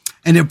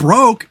 and it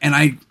broke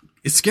and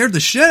it scared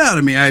the shit out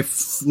of me. I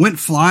went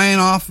flying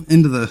off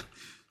into the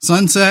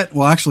sunset.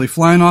 Well, actually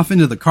flying off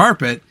into the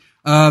carpet.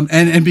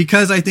 And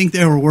because I think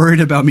they were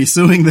worried about me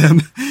suing them,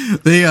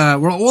 they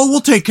were, well,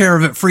 we'll take care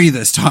of it free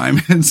this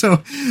time. And so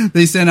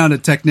they sent out a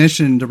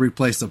technician to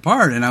replace the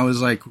part. And I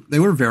was like, they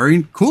were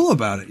very cool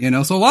about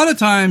it, So a lot of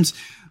times,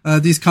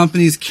 these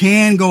companies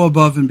can go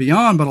above and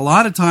beyond, but a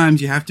lot of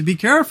times you have to be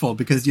careful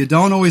because you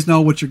don't always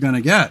know what you're going to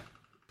get.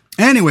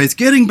 Anyways,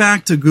 getting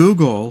back to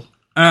Google.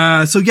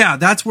 So yeah,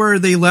 that's where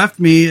they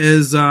left me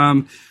is,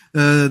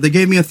 they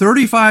gave me a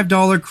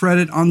 $35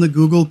 credit on the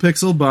Google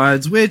Pixel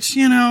Buds, which,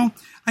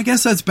 I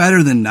guess that's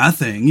better than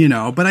nothing,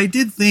 but I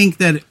did think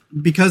that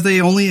because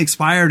they only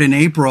expired in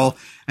April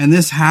and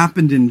this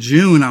happened in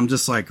June, I'm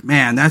just like,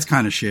 man, that's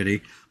kind of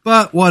shitty,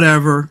 but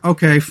whatever.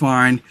 Okay,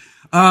 fine.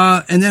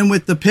 And then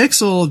with the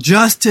Pixel,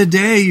 just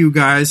today, you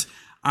guys,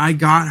 I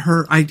got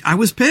her. I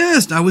was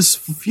pissed. I was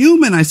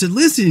fuming. I said,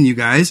 listen, you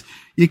guys,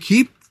 you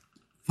keep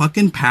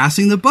fucking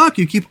passing the buck.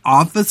 You keep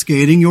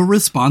obfuscating your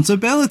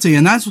responsibility.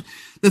 And that's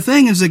the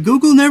thing is that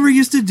Google never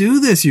used to do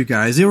this, you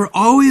guys. They were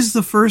always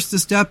the first to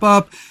step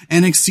up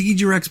and exceed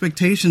your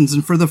expectations.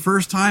 And for the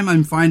first time,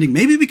 I'm finding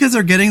maybe because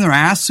they're getting their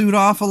ass sued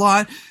off a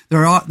lot.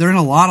 They're in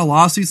a lot of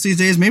lawsuits these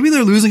days. Maybe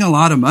they're losing a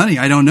lot of money.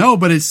 I don't know,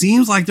 but it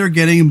seems like they're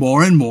getting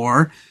more and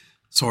more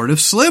sort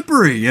of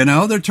slippery,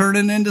 They're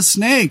turning into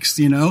snakes,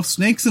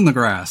 snakes in the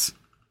grass.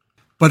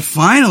 But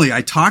finally,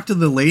 I talked to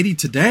the lady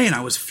today and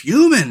I was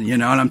fuming,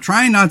 and I'm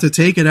trying not to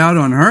take it out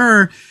on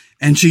her.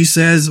 And she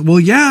says, well,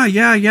 yeah.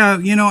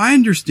 I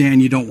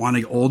understand you don't want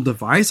an old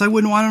device. I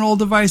wouldn't want an old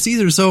device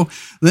either. So,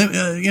 let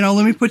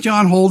me put you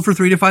on hold for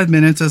 3 to 5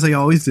 minutes, as I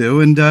always do.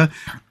 And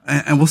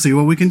we'll see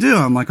what we can do.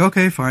 I'm like,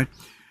 okay, fine.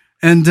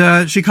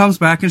 And she comes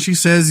back and she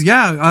says,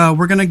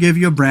 we're going to give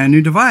you a brand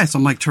new device.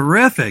 I'm like,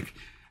 terrific.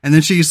 And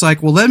then she's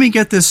like, well, let me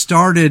get this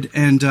started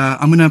and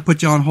I'm going to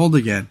put you on hold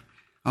again.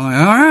 I'm like,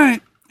 all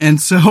right. And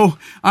so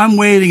I'm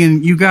waiting,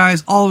 and you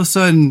guys, all of a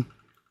sudden,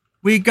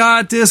 we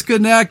got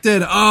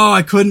disconnected. Oh,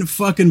 I couldn't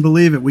fucking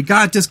believe it. We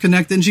got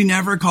disconnected, and she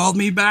never called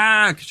me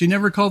back.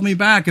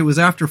 It was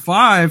after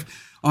 5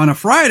 on a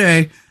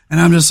Friday, and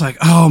I'm just like,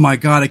 oh my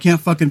God, I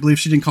can't fucking believe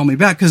she didn't call me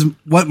back. Because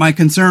what my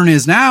concern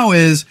is now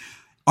is,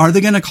 are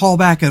they going to call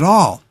back at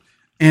all?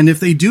 And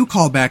if they do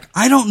call back,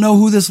 I don't know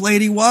who this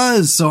lady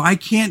was, so I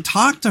can't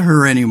talk to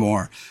her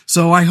anymore.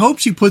 So I hope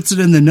she puts it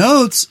in the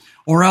notes,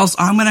 or else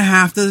I'm going to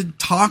have to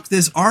talk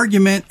this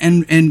argument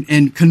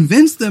and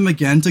convince them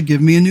again to give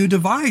me a new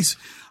device.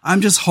 I'm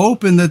just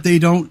hoping that they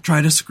don't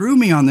try to screw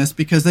me on this,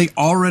 because they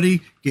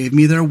already gave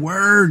me their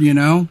word,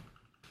 and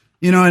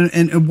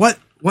what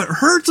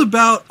hurts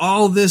about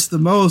all this the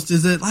most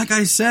is that, like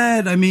I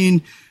said, I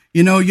mean,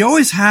 you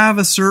always have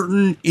a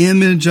certain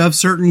image of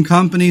certain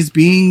companies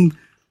being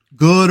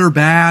good or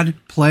bad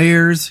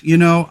players.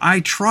 I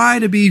try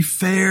to be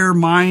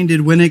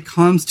fair-minded when it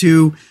comes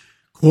to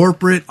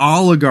corporate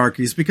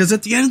oligarchies, because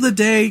at the end of the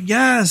day,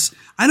 yes,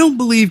 I don't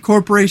believe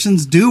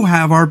corporations do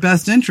have our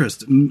best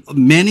interest.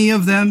 Many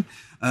of them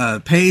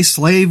pay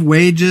slave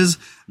wages.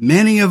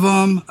 Many of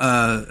them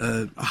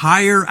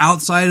hire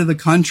outside of the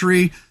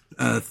country,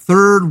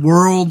 third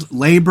world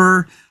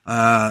labor,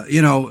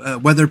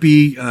 whether it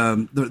be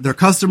their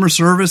customer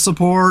service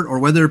support or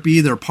whether it be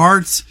their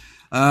parts.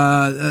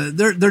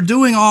 They're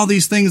doing all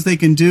these things they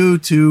can do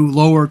to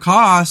lower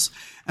costs.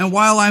 And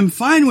while I'm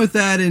fine with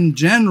that in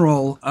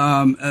general,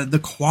 the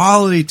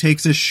quality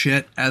takes a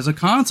shit as a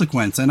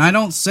consequence. And I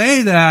don't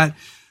say that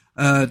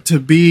to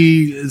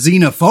be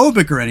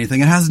xenophobic or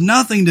anything. It has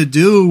nothing to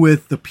do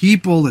with the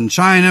people in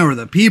China or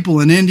the people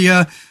in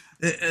India.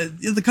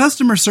 The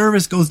customer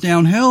service goes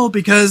downhill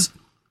because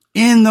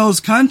in those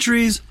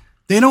countries,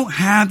 they don't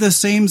have the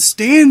same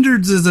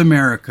standards as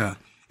America.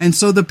 And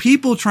so the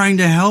people trying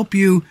to help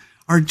you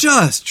are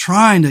just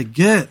trying to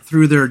get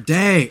through their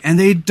day, and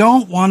they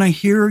don't want to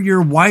hear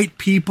your white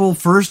people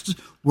first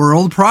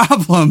world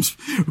problems,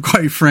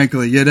 quite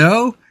frankly,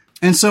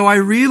 And so I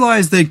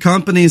realize that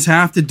companies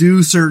have to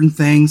do certain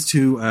things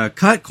to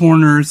cut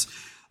corners,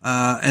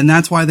 and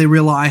that's why they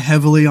rely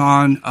heavily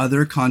on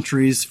other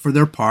countries for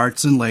their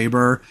parts and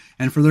labor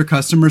and for their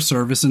customer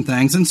service and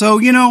things. And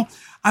so,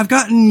 I've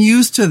gotten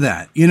used to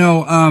that.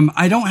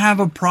 I don't have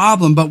a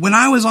problem. But when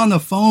I was on the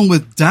phone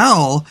with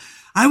Dell,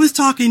 I was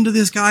talking to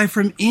this guy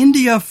from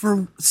India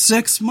for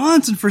 6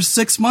 months, and for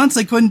 6 months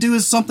they couldn't do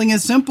something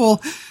as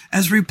simple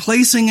as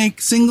replacing a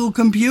single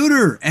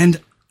computer. And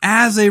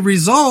as a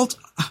result,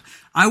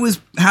 I was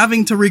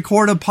having to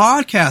record a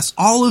podcast.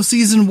 All of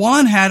season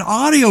 1 had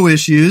audio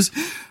issues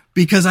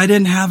because I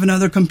didn't have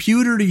another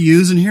computer to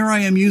use. And here I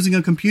am using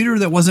a computer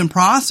that wasn't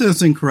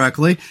processing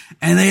correctly,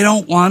 and they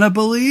don't want to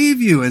believe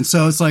you. And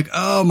so it's like,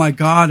 oh my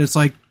God, it's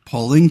like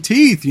pulling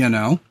teeth,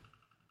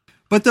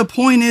 But the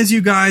point is, you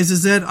guys,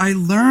 is that I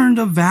learned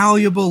a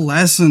valuable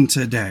lesson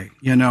today,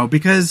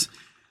 because,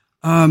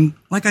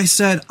 like I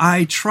said,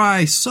 I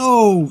try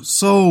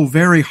so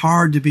very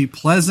hard to be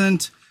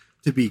pleasant,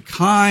 to be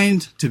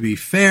kind, to be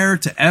fair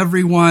to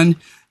everyone.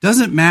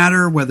 Doesn't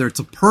matter whether it's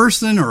a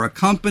person or a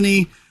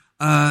company.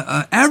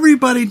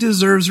 Everybody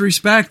deserves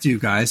respect, you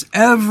guys.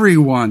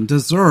 Everyone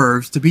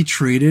deserves to be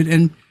treated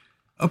and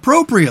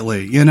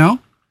appropriately,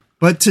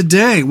 But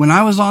today, when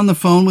I was on the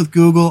phone with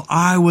Google,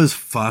 I was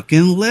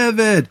fucking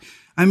livid.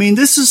 I mean,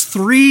 this is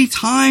 3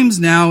 times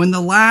now in the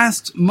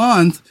last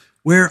month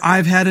where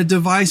I've had a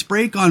device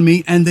break on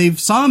me, and they've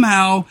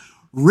somehow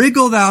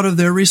wriggled out of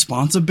their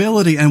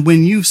responsibility. And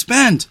when you've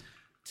spent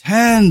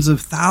tens of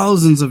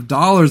thousands of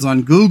dollars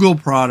on Google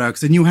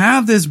products and you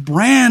have this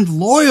brand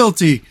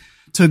loyalty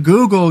to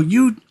Google,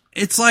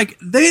 it's like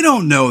they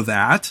don't know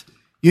that,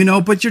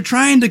 but you're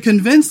trying to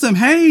convince them,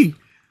 hey,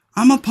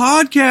 I'm a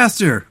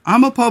podcaster.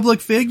 I'm a public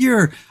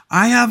figure.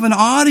 I have an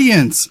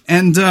audience,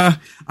 and I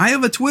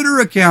have a Twitter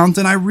account,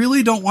 and I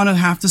really don't want to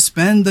have to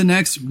spend the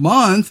next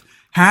month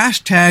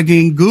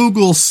hashtagging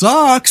Google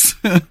sucks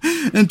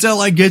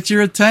until I get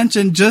your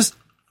attention, just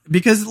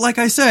because, like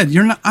I said,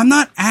 I'm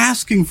not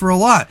asking for a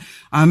lot.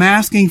 I'm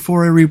asking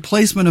for a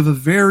replacement of a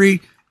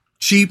very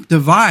cheap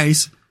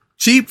device,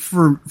 cheap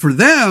for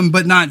them,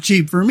 but not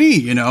cheap for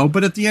me,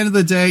 But at the end of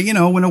the day,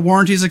 when a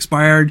warranty's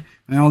expired,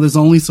 there's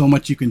only so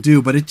much you can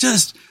do, but it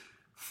just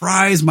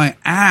fries my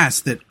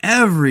ass that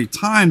every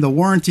time the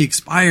warranty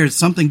expires,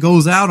 something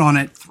goes out on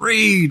it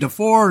 3 to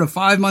 4 to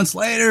 5 months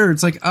later.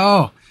 It's like,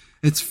 oh,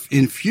 it's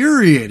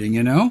infuriating,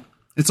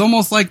 It's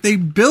almost like they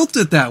built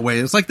it that way.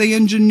 It's like they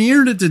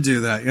engineered it to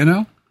do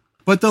that,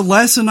 But the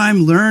lesson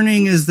I'm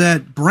learning is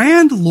that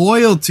brand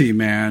loyalty,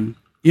 man,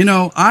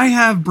 I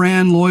have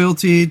brand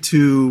loyalty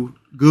to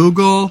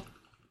Google.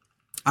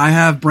 I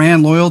have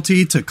brand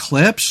loyalty to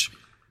Klipsch.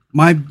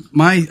 My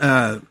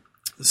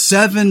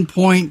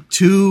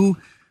 7.2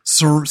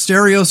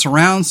 stereo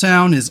surround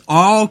sound is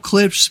all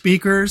Klipsch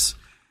speakers.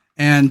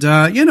 And,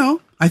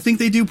 I think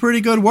they do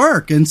pretty good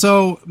work. And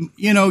so,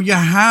 you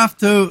have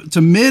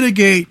to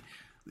mitigate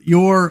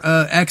your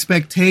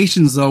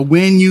expectations, though,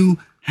 when you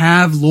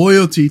have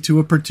loyalty to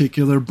a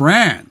particular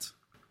brand.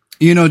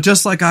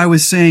 Just like I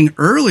was saying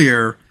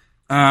earlier,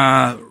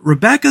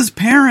 Rebecca's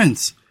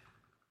parents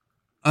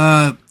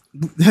have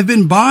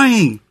been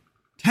buying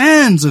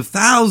tens of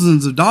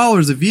thousands of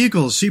dollars of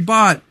vehicles. He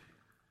bought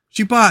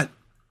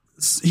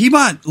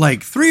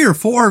like 3 or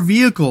 4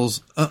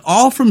 vehicles,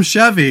 all from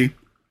Chevy.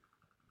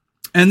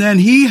 And then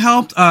he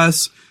helped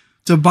us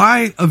to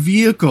buy a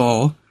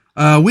vehicle.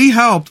 We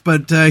helped,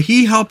 but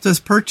he helped us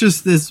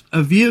purchase this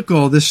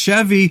vehicle, this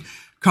Chevy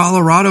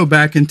Colorado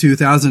back in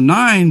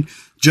 2009,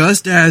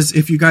 just as,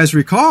 if you guys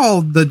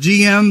recall, the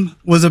GM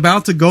was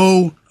about to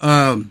go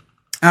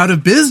out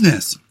of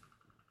business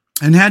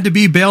and had to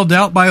be bailed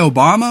out by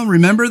Obama.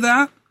 Remember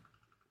that?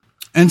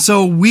 And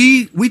so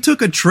we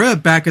took a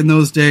trip back in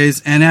those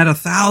days, and at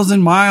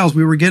 1,000 miles,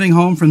 we were getting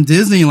home from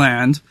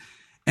Disneyland,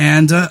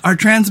 and our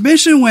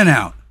transmission went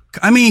out.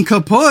 I mean,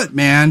 kaput,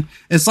 man.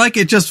 It's like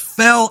it just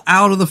fell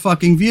out of the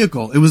fucking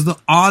vehicle. It was the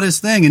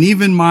oddest thing. And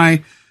even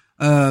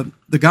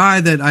the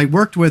guy that I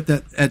worked with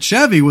at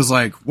Chevy was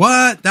like,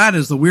 what? That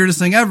is the weirdest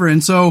thing ever.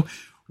 And so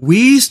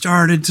we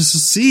started to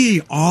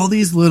see all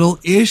these little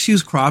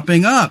issues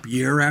cropping up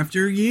year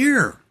after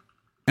year.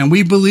 And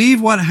we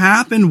believe what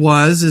happened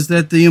is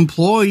that the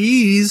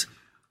employees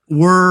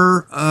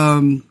were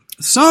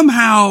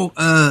somehow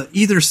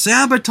either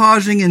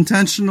sabotaging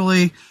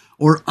intentionally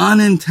or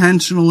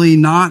unintentionally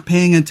not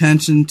paying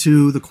attention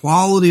to the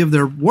quality of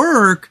their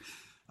work,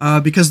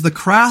 because the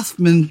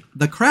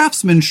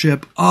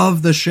craftsmanship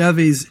of the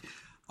Chevys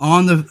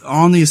on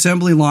the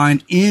assembly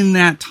line in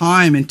that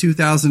time in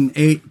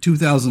 2008,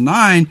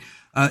 2009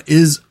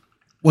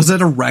 was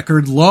at a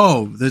record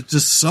low. There's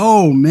just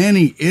so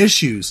many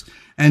issues.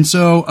 And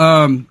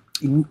so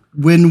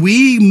when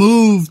we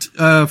moved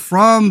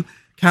from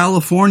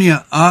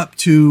California up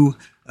to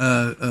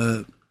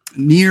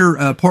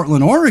near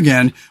Portland,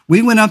 Oregon,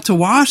 we went up to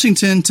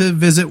Washington to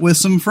visit with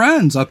some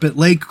friends up at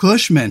Lake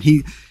Cushman.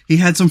 He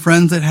had some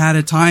friends that had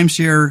a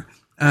timeshare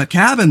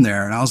cabin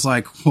there, and I was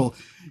like, well,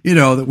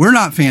 we're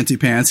not fancy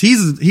pants.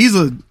 He's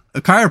a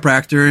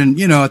chiropractor, and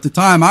at the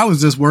time I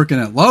was just working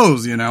at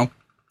Lowe's,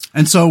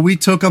 and so we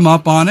took him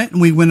up on it,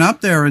 and we went up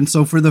there, and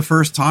so for the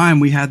first time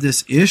we had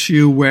this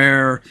issue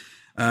where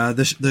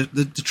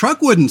the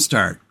truck wouldn't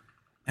start.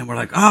 And we're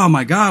like, oh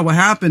my God, what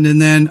happened? And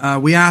then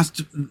we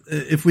asked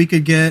if we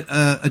could get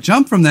a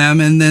jump from them,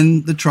 and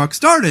then the truck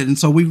started. And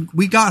so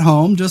we got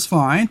home just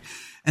fine.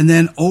 And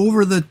then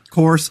over the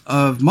course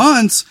of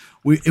months,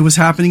 it was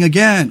happening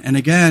again and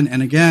again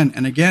and again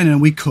and again,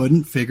 and we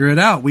couldn't figure it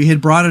out. We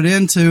had brought it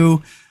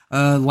into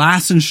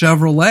Lassen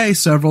Chevrolet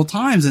several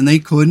times, and they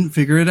couldn't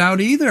figure it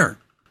out either.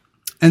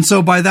 And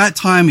so by that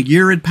time, a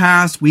year had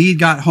passed. We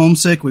got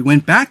homesick. We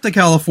went back to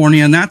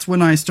California, and that's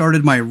when I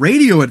started my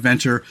radio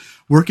adventure,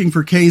 working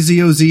for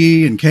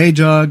KZOZ and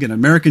KJUG and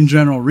American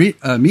General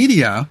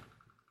Media.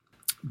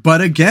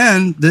 But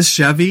again, this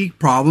Chevy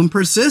problem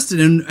persisted,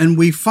 and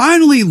we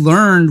finally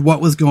learned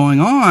what was going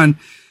on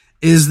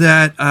is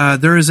that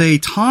there is a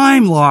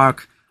time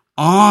lock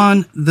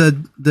on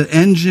the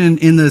engine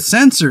in the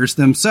sensors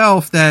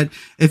themselves, that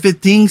if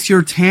it thinks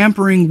you're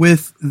tampering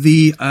with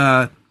the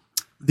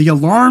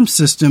alarm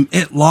system,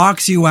 it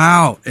locks you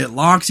out. It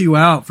locks you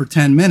out for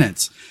 10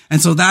 minutes. And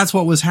so that's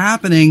what was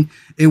happening.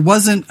 It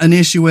wasn't an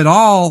issue at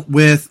all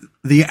with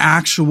the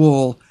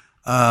actual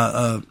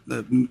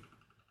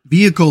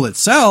vehicle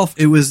itself.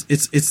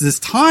 It's this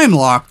time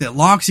lock that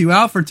locks you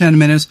out for 10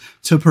 minutes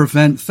to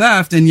prevent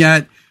theft. And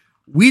yet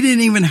we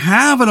didn't even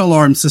have an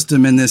alarm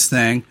system in this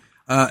thing.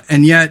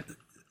 And yet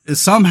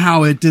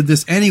somehow it did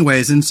this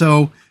anyways. And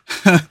so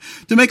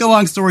to make a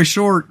long story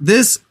short,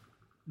 this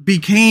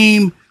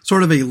became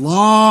sort of a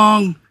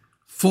long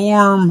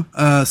form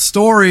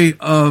story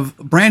of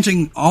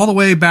branching all the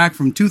way back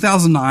from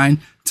 2009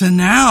 to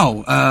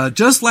now.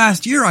 Just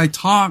last year I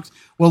talked,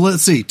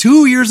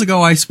 2 years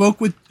ago I spoke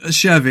with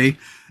Chevy,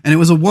 and it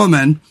was a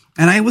woman,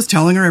 and I was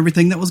telling her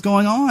everything that was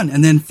going on.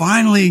 And then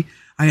finally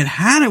I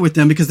had it with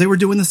them because they were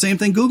doing the same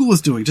thing Google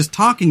was doing, just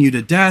talking you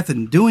to death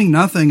and doing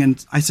nothing.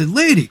 And I said,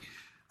 lady,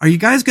 are you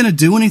guys going to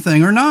do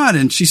anything or not?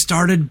 And she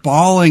started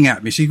bawling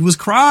at me. She was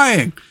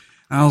crying.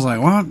 I was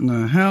like, what in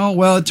the hell?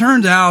 Well, it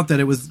turned out that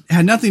it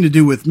had nothing to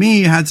do with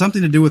me. It had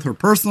something to do with her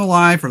personal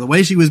life or the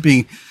way she was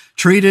being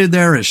treated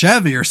there at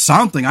Chevy or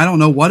something. I don't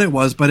know what it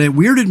was, but it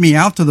weirded me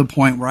out to the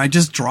point where I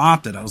just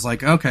dropped it. I was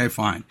like, okay,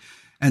 fine.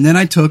 And then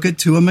I took it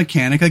to a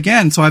mechanic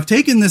again. So I've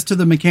taken this to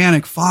the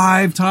mechanic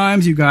 5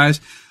 times, you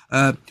guys.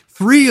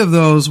 3 of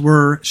those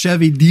were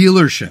Chevy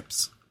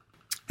dealerships.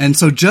 And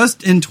so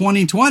just in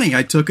 2020,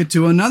 I took it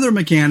to another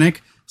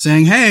mechanic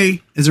saying,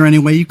 hey, is there any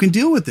way you can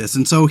deal with this?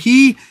 And so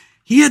he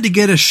he had to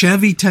get a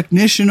Chevy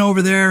technician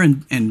over there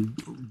and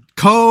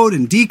code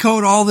and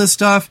decode all this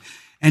stuff.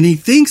 And he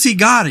thinks he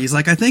got it. He's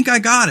like, I think I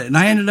got it. And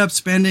I ended up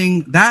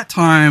spending that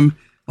time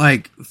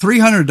like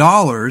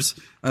 $300.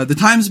 The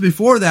times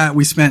before that,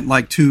 we spent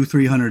like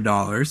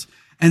 $300,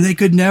 and they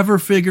could never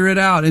figure it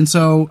out. And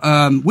so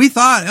we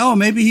thought, oh,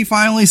 maybe he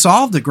finally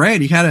solved it.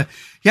 Great.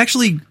 He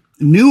actually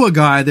knew a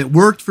guy that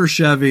worked for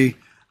Chevy.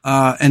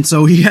 And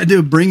so he had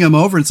to bring him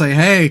over and say,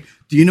 hey,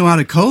 do you know how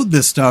to code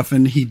this stuff?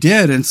 And he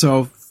did. And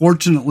so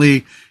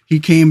fortunately, he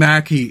came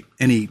back, he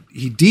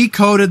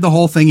decoded the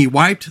whole thing. He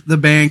wiped the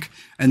bank,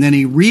 and then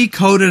he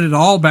recoded it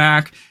all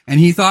back, and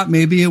he thought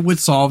maybe it would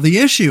solve the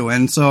issue.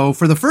 And so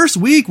for the first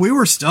week, we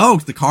were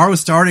stoked. The car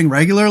was starting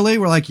regularly.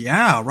 We're like,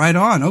 yeah, right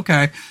on.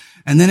 Okay.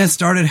 And then it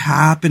started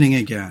happening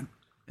again.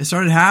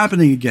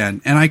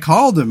 And I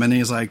called him, and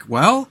he's like,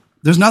 well,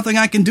 there's nothing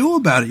I can do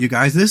about it, you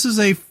guys. This is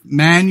a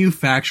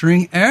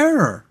manufacturing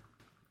error.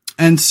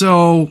 And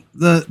so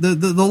the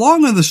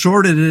long and the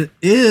short of it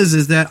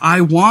is that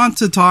I want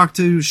to talk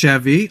to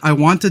Chevy. I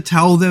want to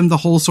tell them the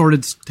whole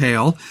sordid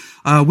tale.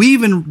 We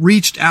even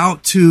reached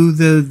out to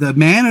the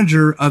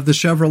manager of the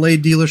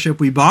Chevrolet dealership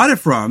we bought it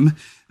from,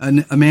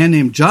 a man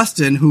named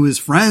Justin, who is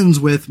friends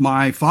with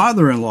my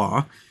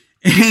father-in-law.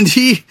 And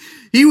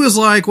he was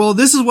like, well,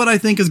 this is what I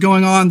think is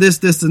going on, this,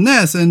 and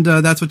this. And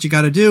that's what you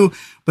got to do.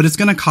 But it's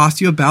going to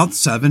cost you about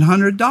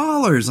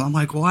 $700. I'm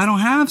like, well, I don't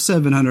have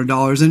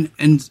 $700.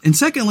 And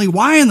secondly,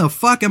 why in the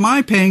fuck am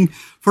I paying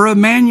for a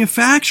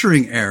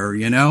manufacturing error,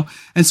 you know?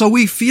 And so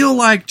we feel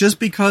like just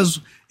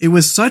because it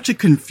was such a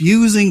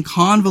confusing,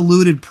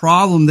 convoluted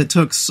problem that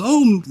took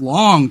so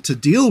long to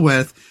deal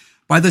with,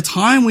 by the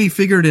time we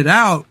figured it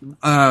out,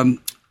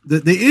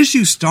 the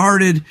issue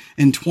started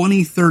in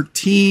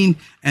 2013,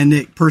 and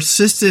it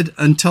persisted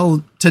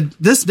until to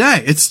this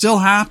day. It's still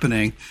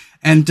happening.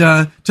 And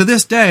to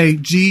this day,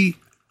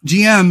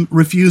 GM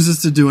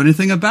refuses to do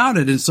anything about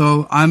it. And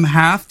so I'm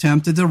half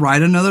tempted to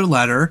write another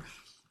letter,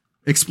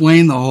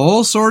 explain the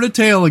whole sordid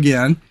tale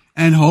again,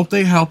 and hope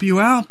they help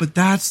you out. But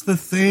that's the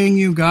thing,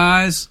 you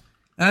guys.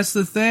 That's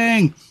the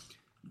thing.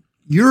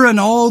 You're an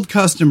old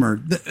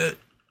customer.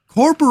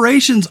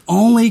 Corporations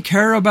only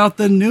care about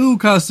the new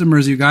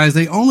customers, you guys.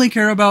 They only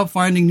care about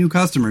finding new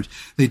customers.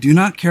 They do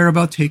not care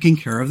about taking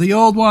care of the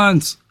old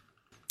ones.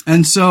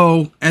 And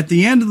so at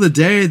the end of the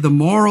day, the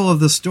moral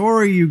of the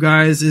story, you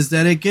guys, is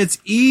that it gets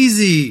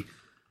easy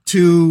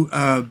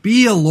to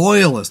be a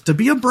loyalist, to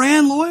be a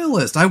brand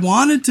loyalist. I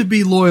wanted to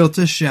be loyal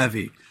to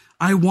Chevy.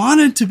 I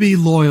wanted to be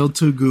loyal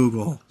to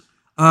Google.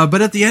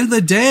 But at the end of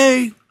the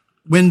day,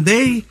 when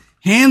they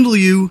handle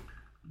you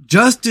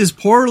just as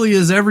poorly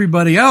as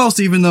everybody else,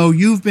 even though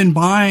you've been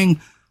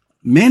buying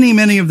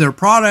many of their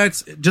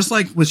products, just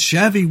like with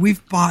Chevy,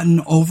 we've bought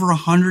over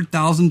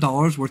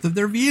 $100,000 worth of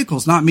their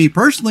vehicles. Not me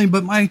personally,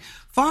 but my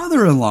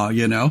father-in-law,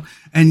 you know,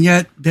 and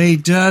yet they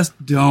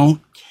just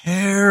don't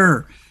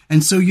care.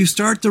 And so you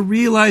start to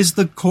realize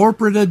the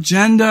corporate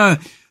agenda.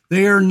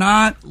 They are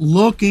not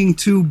looking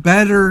to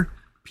better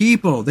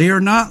people. They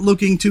are not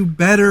looking to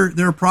better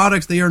their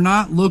products. They are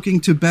not looking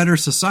to better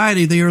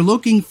society. They are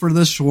looking for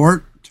the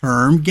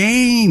short-term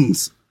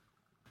gains.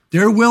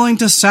 They're willing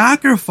to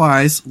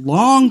sacrifice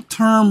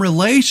long-term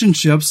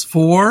relationships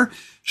for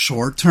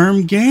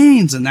short-term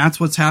gains. And that's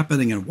what's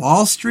happening in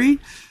Wall Street.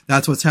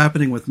 That's what's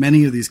happening with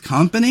many of these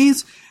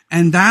companies.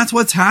 And that's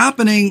what's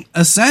happening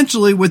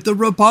essentially with the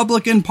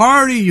Republican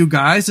Party, you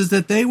guys, is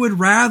that they would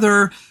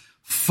rather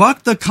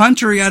fuck the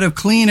country out of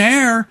clean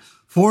air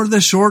for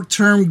the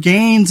short-term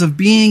gains of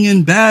being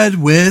in bed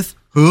with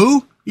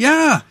who?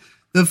 Yeah,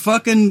 the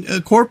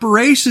fucking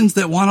corporations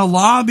that want to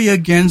lobby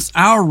against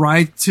our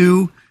right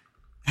to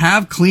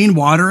have clean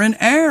water and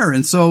air.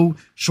 And so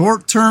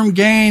short-term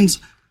gains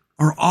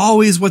are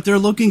always what they're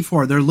looking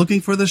for. They're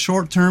looking for the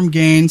short-term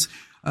gains.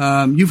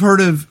 You've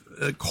heard of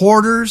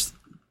quarters.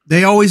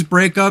 They always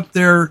break up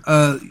their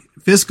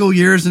fiscal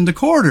years into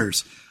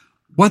quarters.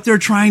 What they're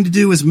trying to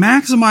do is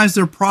maximize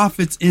their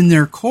profits in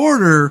their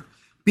quarter,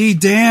 be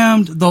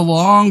damned the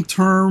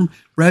long-term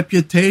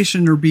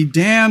reputation, or be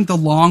damned the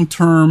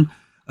long-term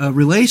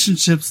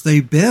relationships they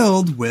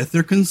build with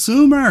their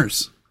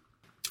consumers.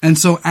 And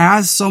so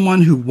as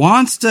someone who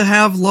wants to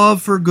have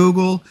love for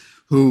Google,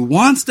 who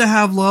wants to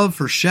have love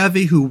for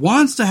Chevy, who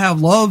wants to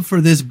have love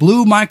for this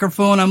blue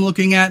microphone I'm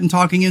looking at and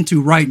talking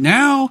into right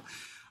now,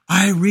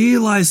 I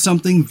realize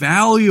something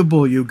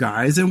valuable, you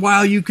guys. And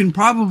while you can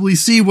probably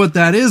see what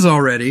that is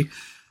already,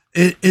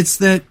 it's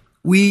that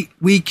we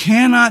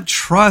cannot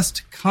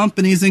trust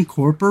companies and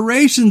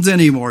corporations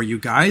anymore, you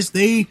guys.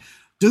 They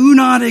do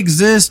not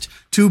exist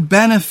to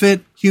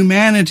benefit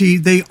humanity.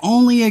 They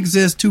only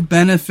exist to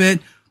benefit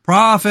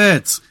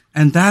profits.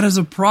 And that is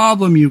a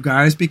problem, you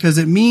guys, because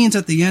it means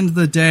at the end of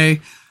the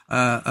day,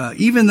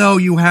 even though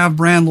you have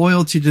brand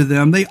loyalty to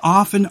them, they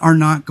often are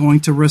not going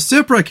to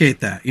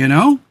reciprocate that, you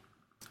know?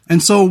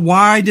 And so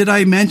why did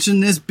I mention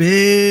this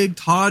big,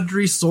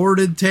 tawdry,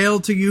 sordid tale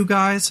to you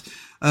guys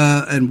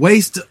and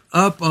waste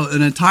up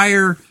an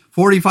entire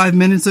 45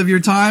 minutes of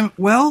your time?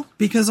 Well,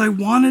 because I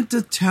wanted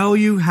to tell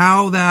you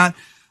how that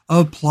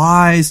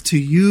applies to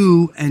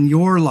you and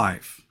your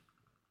life.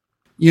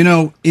 You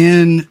know,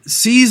 in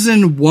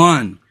season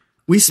 1,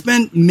 we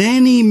spent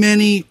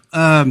many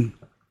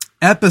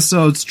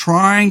episodes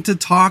trying to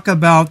talk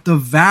about the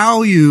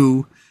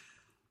value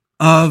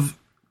of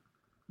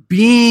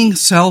being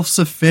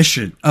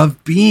self-sufficient,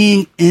 of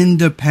being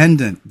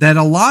independent, that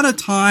a lot of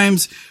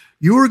times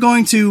you are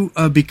going to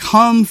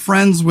become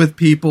friends with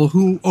people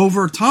who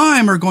over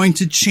time are going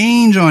to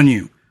change on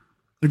you.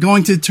 They're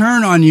going to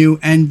turn on you,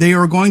 and they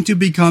are going to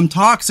become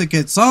toxic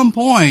at some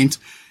point.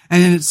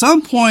 And at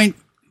some point,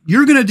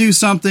 you're going to do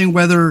something,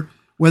 whether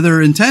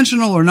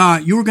intentional or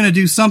not, you're going to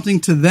do something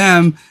to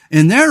them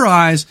in their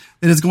eyes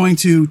that is going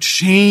to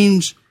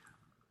change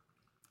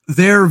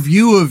their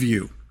view of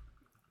you.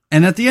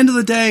 And at the end of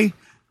the day,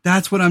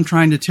 that's what I'm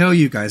trying to tell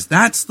you guys.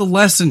 That's the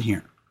lesson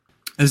here,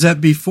 is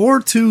that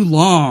before too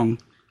long,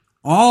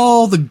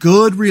 all the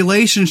good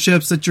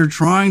relationships that you're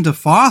trying to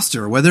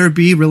foster, whether it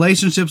be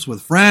relationships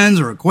with friends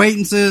or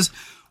acquaintances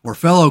or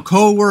fellow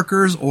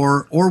coworkers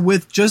or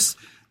with just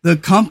the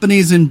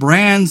companies and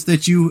brands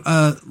that you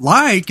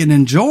like and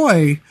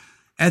enjoy,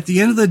 at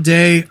the end of the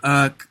day,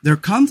 there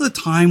comes a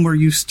time where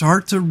you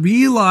start to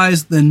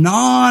realize the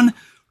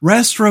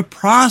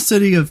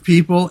non-reciprocity of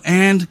people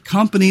and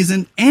companies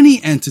and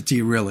any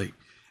entity, really.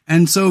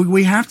 And so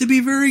we have to be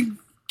very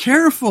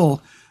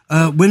careful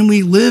when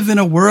we live in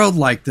a world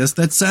like this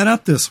that's set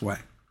up this way.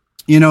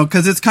 You know,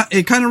 because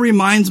it kind of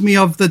reminds me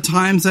of the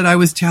times that I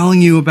was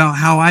telling you about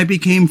how I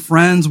became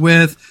friends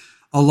with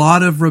a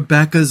lot of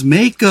Rebecca's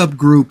makeup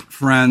group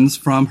friends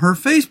from her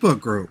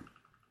Facebook group.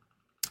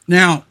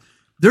 Now,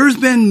 there's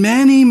been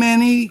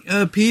many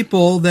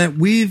people that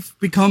we've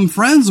become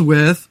friends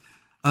with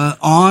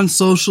on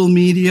social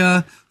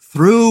media,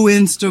 through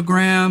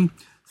Instagram,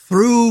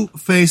 through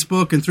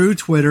Facebook, and through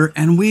Twitter,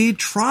 and we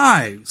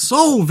try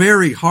so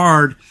very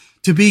hard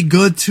to be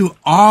good to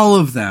all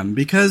of them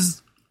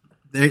because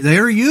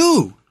they're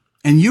you,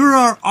 and you're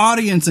our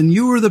audience, and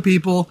you are the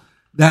people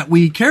that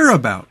we care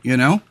about, you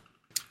know?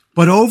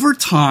 But over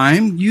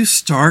time, you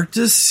start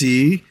to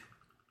see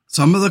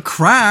some of the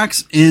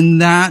cracks in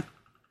that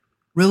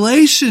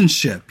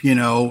relationship. You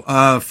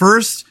know,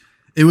 first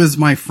it was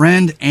my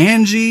friend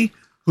Angie,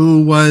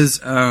 who was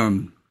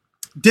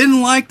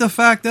didn't like the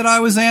fact that I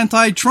was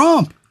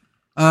anti-Trump.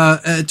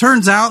 It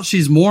turns out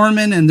she's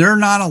Mormon, and they're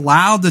not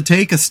allowed to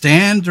take a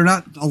stand. They're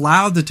not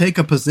allowed to take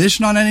a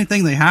position on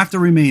anything. They have to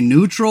remain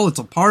neutral. It's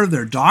a part of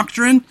their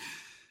doctrine.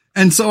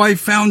 And so I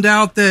found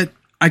out that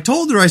I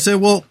told her, I said,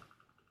 we're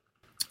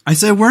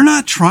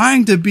not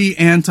trying to be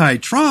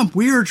anti-Trump.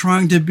 We are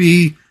trying to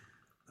be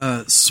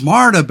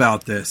smart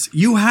about this.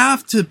 You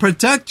have to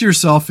protect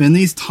yourself in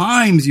these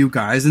times, you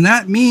guys. And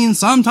that means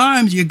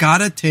sometimes you got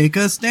to take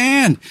a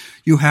stand.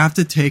 You have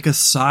to take a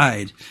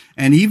side.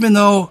 And even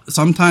though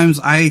sometimes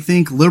I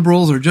think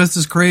liberals are just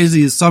as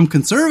crazy as some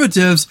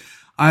conservatives,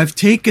 I've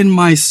taken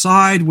my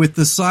side with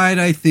the side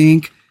I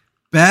think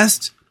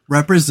best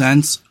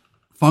represents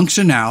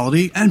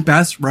functionality and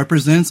best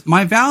represents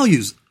my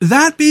values.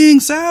 That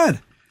being said,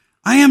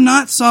 I am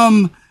not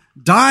some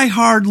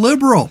diehard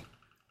liberal.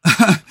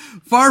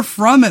 Far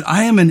from it.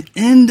 I am an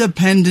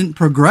independent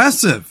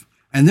progressive,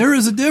 and there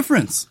is a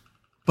difference.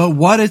 But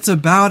what it's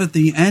about at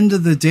the end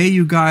of the day,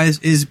 you guys,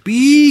 is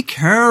be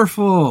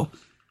careful.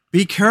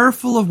 Be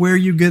careful of where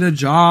you get a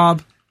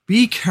job.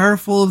 Be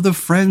careful of the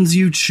friends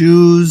you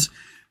choose,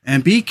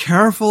 and be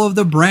careful of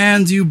the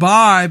brands you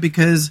buy,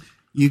 because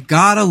you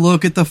gotta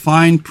look at the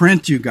fine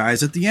print, you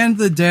guys. At the end of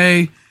the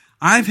day,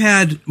 I've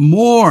had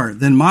more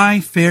than my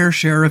fair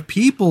share of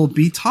people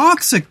be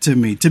toxic to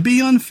me, to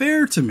be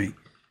unfair to me.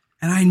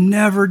 And I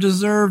never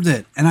deserved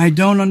it. And I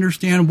don't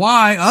understand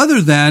why,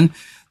 other than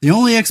the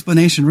only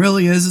explanation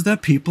really is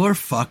that people are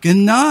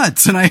fucking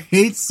nuts. And I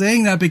hate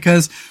saying that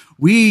because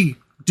we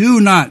do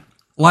not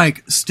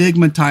like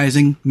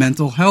stigmatizing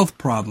mental health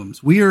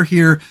problems. We are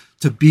here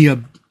to be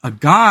a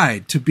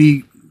guide, to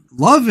be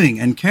loving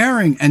and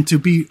caring, and to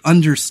be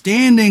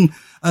understanding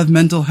of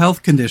mental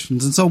health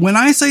conditions. And so when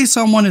I say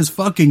someone is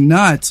fucking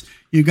nuts,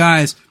 you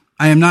guys,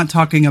 I am not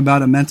talking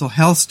about a mental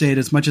health state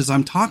as much as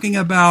I'm talking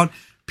about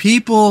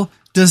people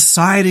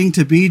deciding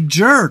to be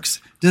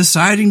jerks,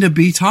 deciding to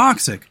be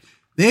toxic.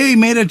 They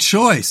made a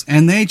choice,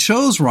 and they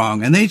chose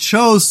wrong, and they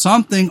chose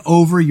something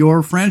over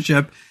your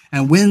friendship.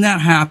 And when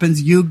that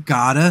happens, you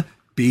gotta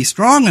be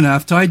strong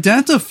enough to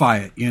identify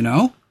it, you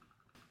know?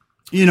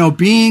 You know,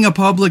 being a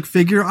public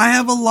figure, I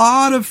have a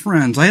lot of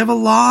friends. I have a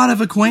lot of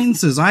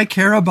acquaintances. I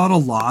care about a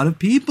lot of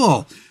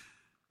people.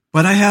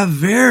 But I have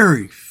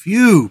very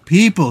few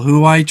people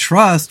who I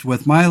trust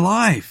with my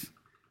life.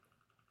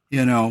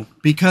 You know,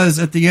 because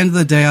at the end of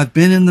the day, I've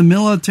been in the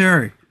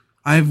military.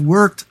 I've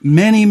worked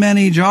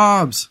many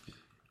jobs.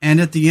 And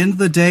at the end of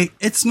the day,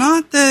 it's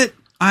not that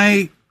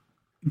I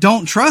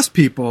don't trust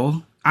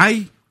people.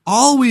 I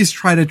always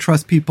try to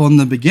trust people in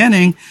the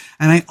beginning,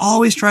 and I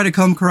always try to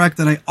come correct,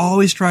 and I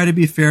always try to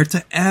be fair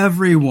to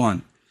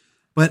everyone.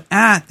 But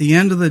at the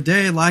end of the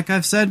day, like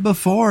I've said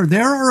before,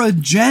 there are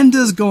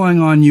agendas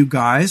going on, you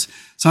guys.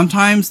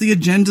 Sometimes the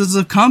agendas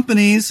of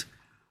companies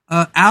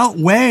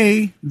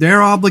outweigh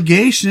their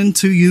obligation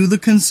to you, the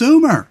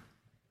consumer.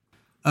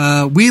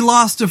 We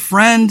lost a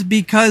friend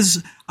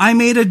because I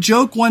made a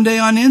joke one day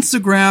on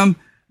Instagram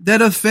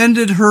that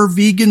offended her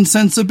vegan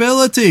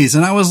sensibilities.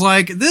 And I was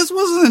like, this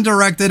wasn't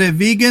directed at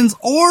vegans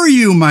or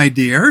you, my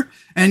dear.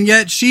 And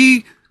yet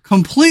she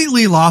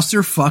completely lost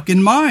her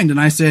fucking mind. And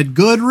I said,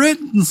 good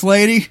riddance,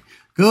 lady.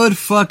 Good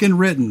fucking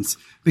riddance.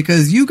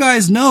 Because you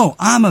guys know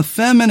I'm a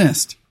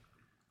feminist.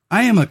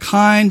 I am a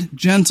kind,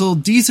 gentle,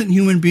 decent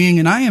human being,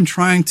 and I am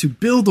trying to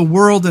build a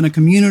world and a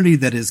community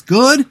that is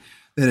good,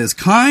 that is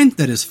kind,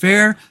 that is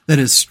fair, that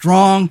is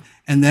strong,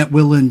 and that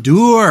will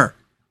endure.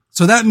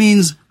 So that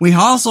means we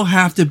also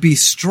have to be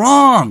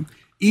strong,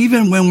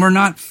 even when we're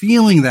not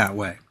feeling that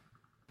way.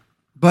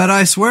 But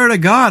I swear to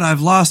God,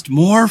 I've lost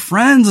more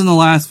friends in the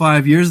last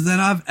 5 years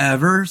than I've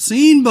ever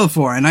seen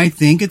before. And I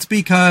think it's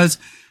because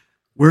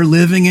we're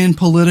living in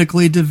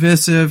politically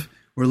divisive,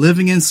 we're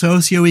living in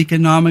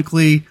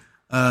socioeconomically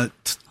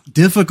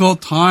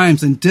difficult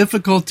times, and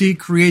difficulty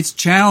creates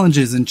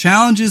challenges, and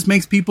challenges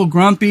makes people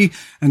grumpy,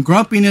 and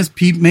grumpiness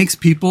makes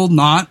people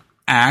not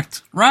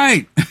act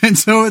right. And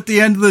so at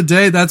the end of the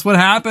day, that's what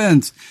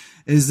happens,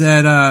 is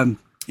that,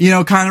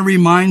 kind of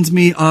reminds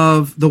me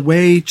of the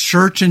way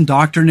church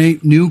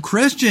indoctrinate new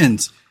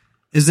Christians,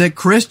 is that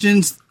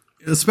Christians,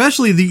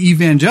 especially the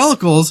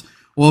evangelicals,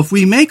 well, if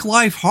we make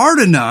life hard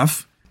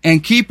enough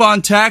and keep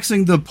on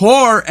taxing the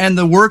poor and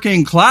the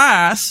working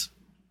class,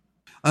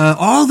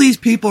 all these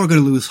people are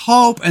going to lose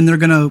hope, and they're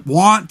going to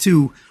want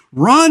to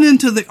run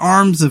into the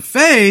arms of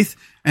faith,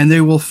 and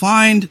they will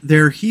find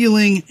their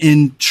healing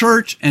in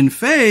church and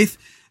faith.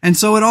 And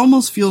so it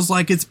almost feels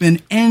like it's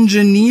been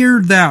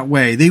engineered that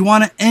way. They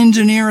want to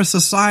engineer a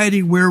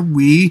society where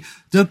we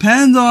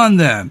depend on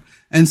them.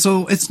 And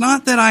so it's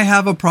not that I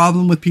have a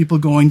problem with people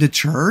going to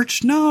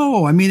church.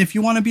 No, I mean, if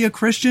you want to be a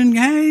Christian,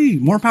 hey,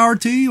 more power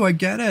to you. I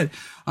get it.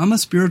 I'm a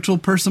spiritual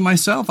person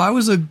myself. I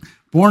was a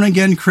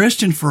born-again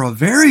Christian for a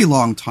very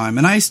long time,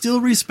 and I still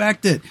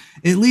respect it,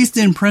 at least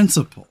in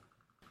principle.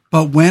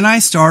 But when I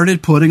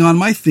started putting on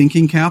my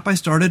thinking cap, I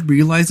started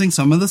realizing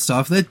some of the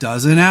stuff that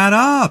doesn't add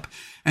up,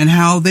 and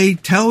how they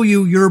tell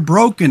you you're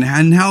broken,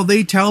 and how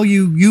they tell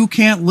you you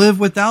can't live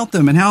without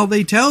them, and how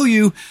they tell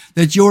you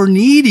that you're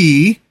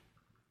needy,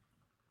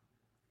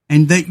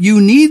 and that you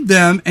need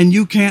them, and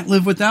you can't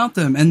live without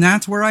them. And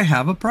that's where I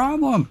have a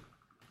problem.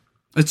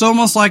 It's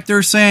almost like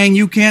they're saying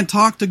you can't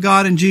talk to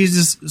God and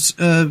Jesus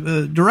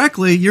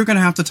directly. You're going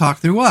to have to talk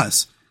through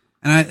us.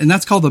 And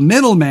that's called a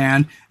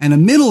middleman. And a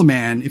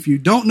middleman, if you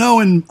don't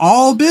know in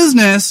all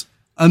business,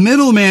 a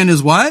middleman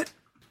is what?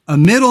 A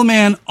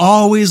middleman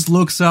always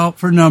looks out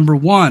for number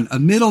one. A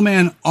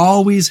middleman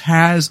always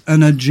has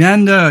an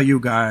agenda, you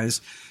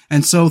guys.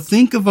 And so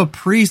think of a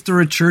priest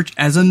or a church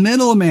as a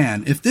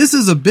middleman. If this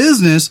is a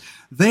business,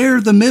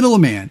 they're the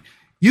middleman.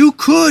 You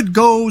could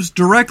go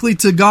directly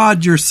to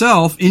God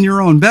yourself in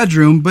your own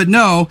bedroom, but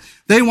no,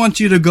 they want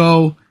you to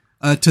go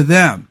to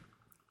them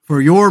for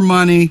your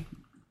money,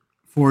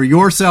 for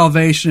your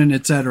salvation,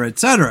 etc.,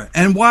 etc.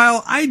 And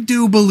while I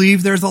do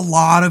believe there's a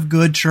lot of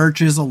good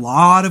churches, a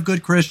lot of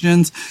good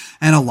Christians,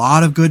 and a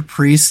lot of good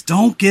priests,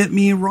 don't get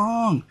me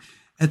wrong.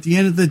 At the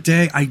end of the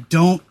day, I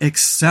don't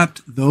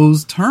accept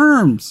those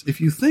terms. If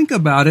you think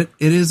about it,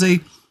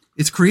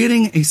 it's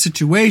creating a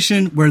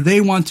situation where they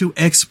want to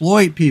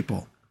exploit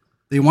people.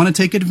 They want to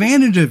take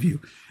advantage of you,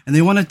 and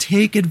they want to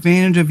take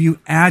advantage of you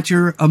at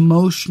your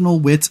emotional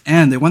wit's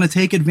end. They want to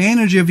take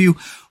advantage of you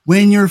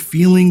when you're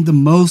feeling the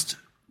most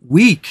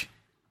weak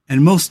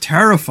and most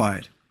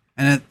terrified.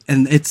 And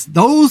it's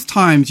those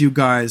times, you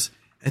guys,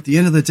 at the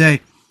end of the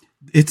day,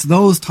 it's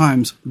those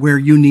times where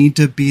you need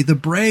to be the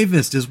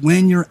bravest, is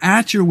when you're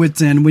at your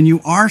wit's end, when you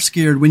are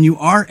scared, when you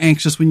are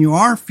anxious, when you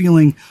are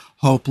feeling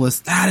hopeless.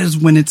 That is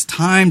when it's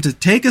time to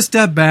take a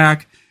step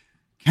back,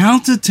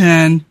 count to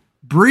 10,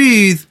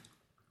 breathe,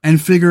 and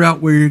figure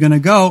out where you're going to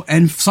go.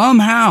 And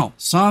somehow,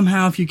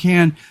 if you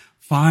can,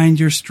 find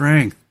your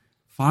strength,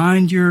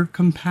 find your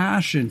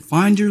compassion,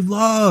 find your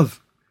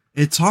love.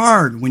 It's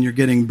hard when you're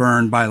getting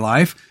burned by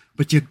life,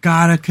 but you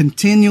gotta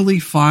continually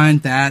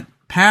find that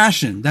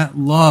passion, that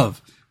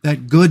love,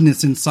 that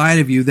goodness inside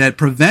of you that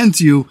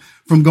prevents you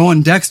from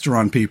going Dexter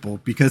on people,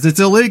 because it's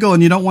illegal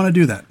and you don't want to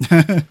do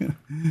that.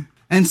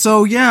 And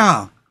so,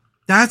 yeah,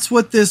 that's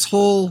what this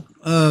whole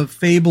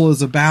fable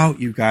is about,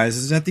 you guys,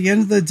 is at the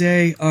end of the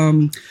day,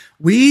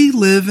 we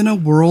live in a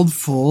world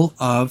full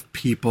of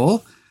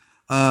people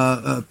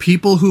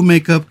who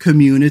make up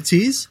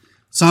communities.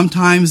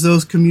 Sometimes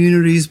those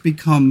communities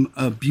become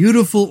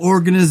beautiful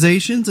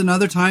organizations, and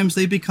other times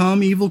they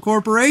become evil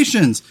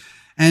corporations.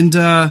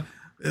 And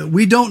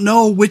we don't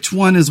know which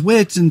one is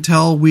which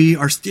until we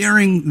are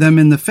staring them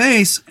in the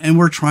face and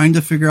we're trying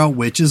to figure out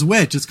which is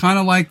which. It's kind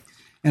of like,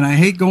 and I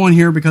hate going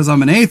here because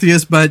I'm an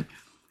atheist, but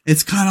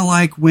it's kind of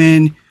like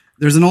when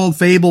there's an old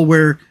fable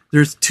where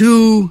there's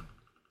two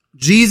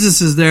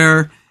Jesuses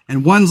there,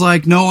 and one's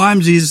like, no,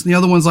 I'm Jesus, and the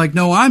other one's like,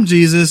 no, I'm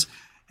Jesus,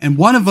 and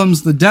one of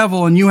them's the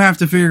devil, and you have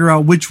to figure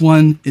out which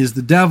one is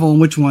the devil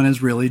and which one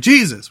is really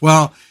Jesus.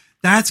 Well,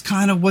 that's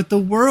kind of what the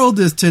world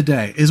is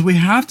today, is we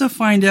have to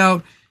find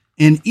out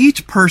in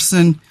each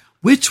person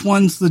which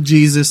one's the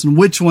Jesus and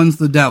which one's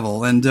the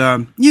devil. And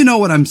you know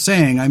what I'm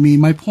saying. I mean,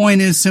 my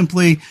point is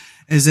simply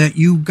is that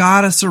you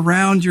got to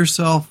surround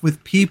yourself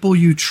with people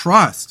you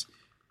trust.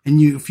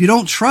 And if you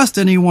don't trust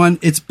anyone,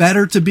 it's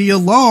better to be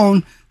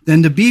alone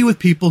than to be with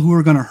people who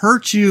are going to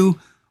hurt you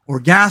or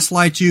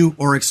gaslight you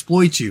or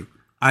exploit you.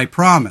 I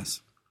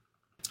promise.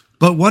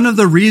 But one of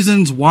the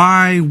reasons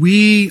why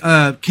we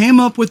came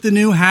up with the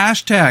new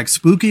hashtag,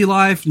 Spooky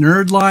Life,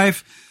 Nerd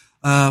Life,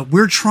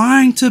 we're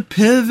trying to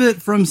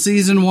pivot from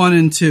season 1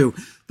 and 2.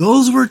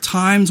 Those were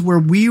times where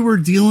we were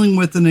dealing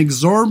with an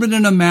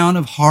exorbitant amount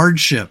of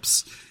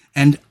hardships.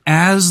 And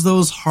as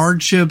those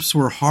hardships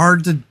were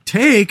hard to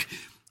take,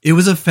 it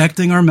was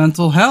affecting our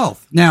mental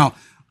health. Now,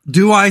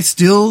 do I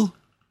still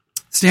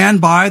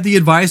stand by the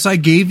advice I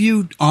gave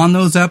you on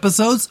those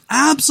episodes?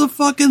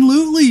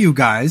 Abso-fucking-lutely, you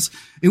guys.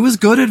 It was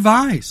good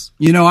advice.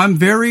 You know, I'm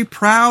very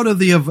proud of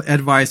the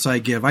advice I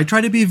give. I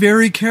try to be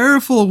very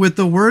careful with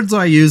the words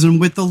I use and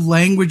with the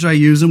language I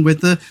use and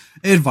with the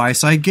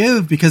advice I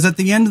give, because at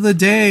the end of the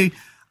day,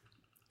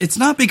 it's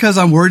not because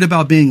I'm worried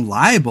about being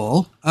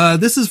liable.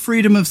 This is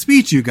freedom of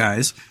speech, you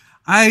guys.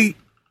 I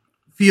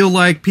feel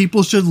like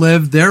people should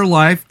live their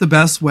life the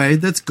best way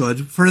that's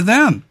good for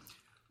them.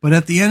 But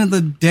at the end of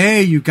the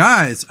day, you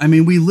guys, I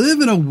mean, we live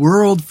in a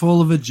world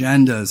full of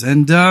agendas,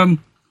 and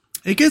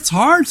it gets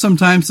hard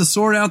sometimes to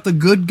sort out the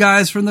good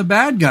guys from the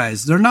bad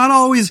guys. They're not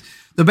always,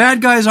 the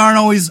bad guys aren't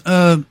always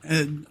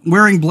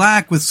wearing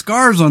black with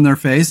scars on their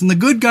face, and the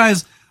good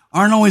guys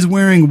aren't always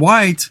wearing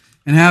white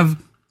and have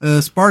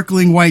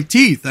sparkling white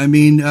teeth. I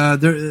mean,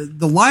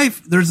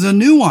 there's a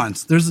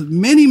nuance. There's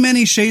many,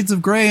 many shades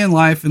of gray in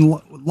life,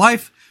 and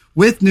life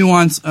with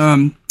nuance.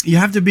 You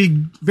have to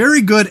be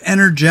very good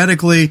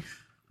energetically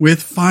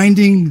with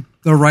finding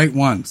the right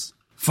ones,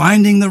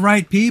 finding the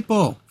right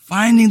people,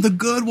 finding the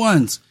good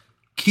ones.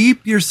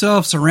 Keep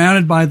yourself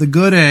surrounded by the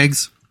good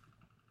eggs,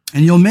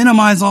 and you'll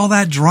minimize all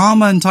that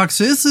drama and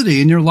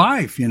toxicity in your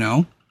life, you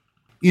know.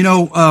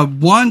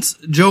 Once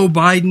Joe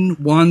Biden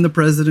won the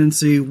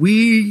presidency,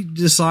 we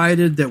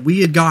decided that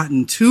we had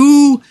gotten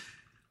too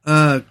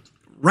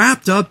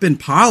wrapped up in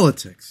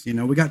politics. You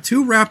know, we got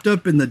too wrapped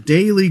up in the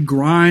daily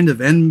grind of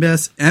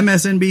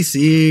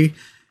MSNBC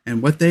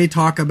and what they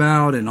talk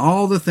about and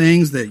all the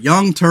things that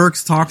Young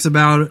Turks talks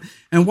about.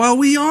 And while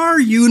we are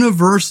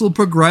universal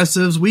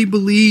progressives, we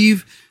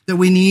believe that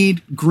we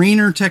need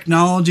greener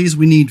technologies.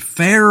 We need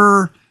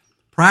fairer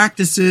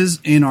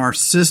practices in our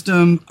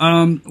system.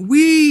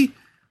 We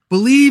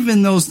believe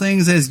in those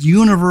things as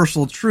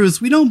universal truths.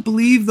 We don't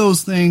believe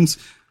those things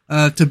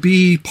to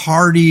be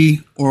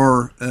party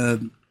or,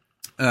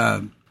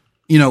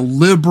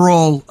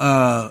 liberal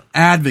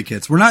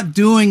advocates. We're not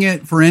doing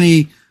it for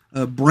any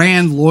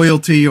brand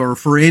loyalty or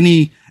for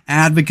any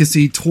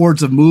advocacy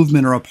towards a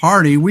movement or a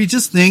party. We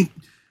just think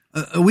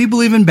we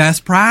believe in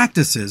best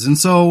practices. And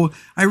so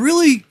I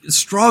really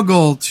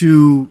struggle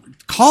to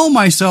call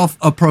myself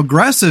a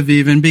progressive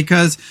even,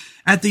 because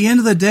at the end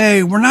of the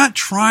day, we're not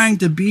trying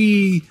to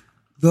be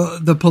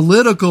the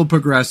political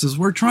progressives.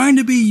 We're trying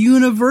to be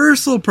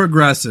universal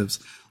progressives,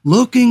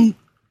 looking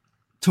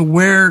to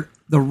where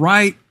the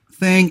right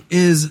thing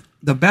is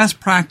the best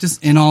practice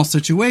in all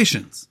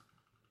situations.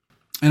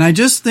 And I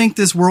just think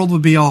this world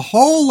would be a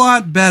whole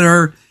lot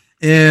better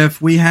if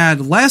we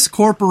had less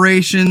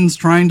corporations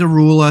trying to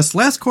rule us,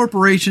 less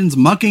corporations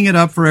mucking it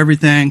up for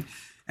everything.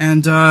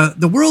 And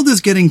the world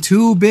is getting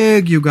too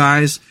big, you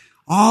guys.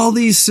 All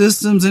these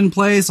systems in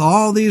place,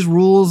 all these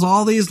rules,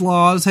 all these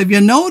laws. Have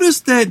you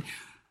noticed that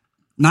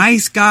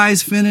nice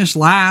guys finish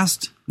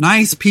last?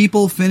 Nice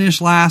people finish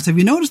last. Have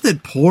you noticed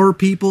that poor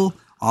people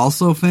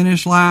also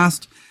finish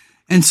last?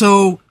 And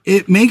so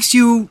it makes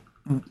you,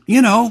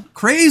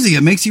 crazy.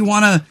 It makes you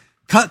want to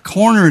cut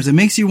corners. It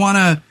makes you want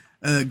to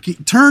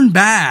turn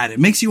bad. It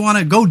makes you want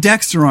to go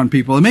Dexter on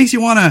people. It makes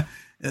you want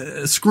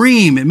to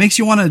scream. It makes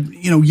you want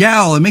to,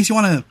 yell. It makes you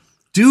want to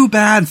do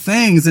bad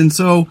things. And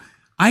so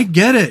I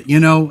get it.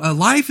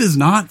 Life is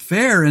not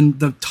fair. And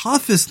the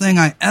toughest thing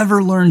I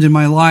ever learned in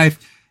my life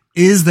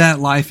is that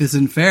life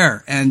isn't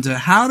fair. And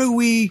how do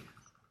we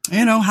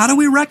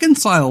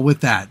reconcile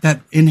with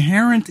that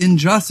inherent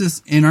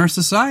injustice in our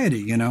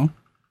society,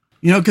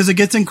 because it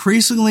gets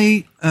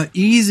increasingly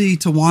easy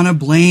to want to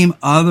blame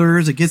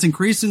others. It gets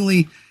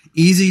increasingly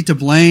easy to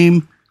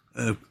blame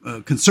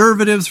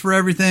conservatives for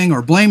everything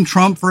or blame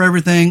Trump for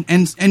everything.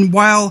 And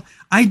while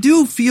I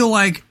do feel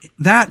like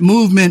that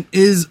movement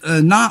is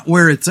not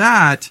where it's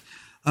at,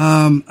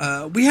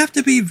 we have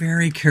to be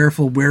very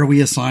careful where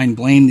we assign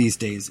blame these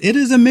days. It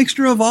is a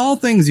mixture of all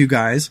things, you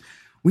guys.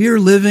 We are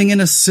living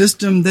in a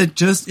system that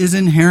just is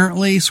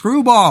inherently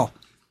screwball,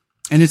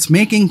 and it's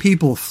making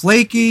people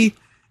flaky.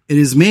 It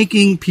is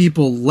making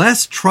people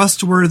less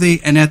trustworthy.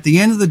 And at the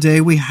end of the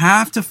day, we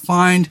have to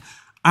find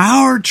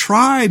our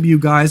tribe, you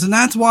guys. And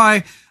that's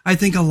why I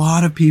think a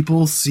lot of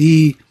people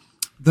see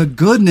the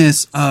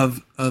goodness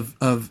of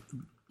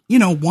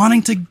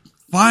wanting to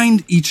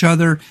find each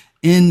other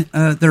in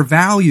their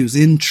values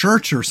in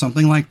church or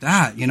something like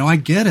that. I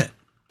get it.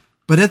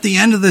 But at the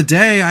end of the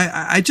day,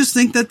 I just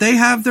think that they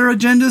have their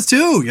agendas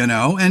too,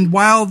 and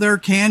while there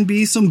can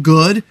be some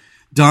good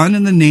done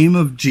in the name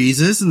of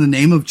Jesus, in the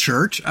name of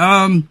church,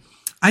 I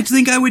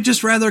think I would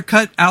just rather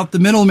cut out the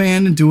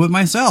middleman and do it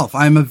myself.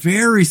 I'm a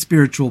very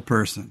spiritual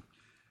person.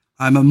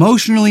 I'm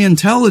emotionally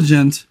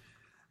intelligent,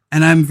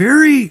 and I'm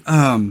very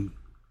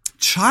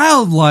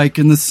childlike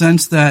in the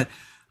sense that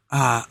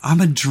I'm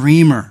a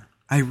dreamer.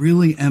 I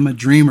really am a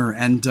dreamer,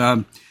 and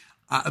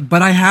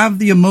but I have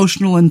the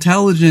emotional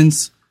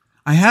intelligence.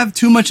 I have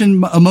too much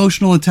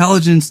emotional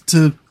intelligence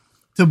to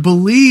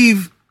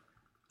believe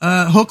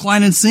hook,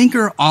 line, and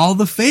sinker all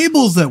the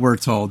fables that we're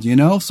told,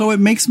 So it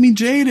makes me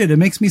jaded. It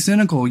makes me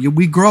cynical.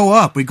 We grow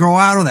up. We grow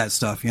out of that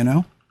stuff,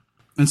 And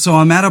so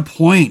I'm at a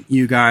point,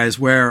 you guys,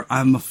 where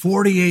I'm a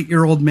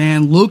 48-year-old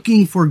man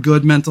looking for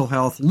good mental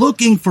health,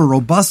 looking for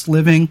robust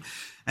living.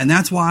 And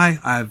that's why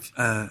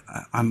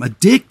I'm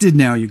addicted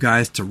now, you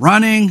guys, to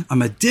running.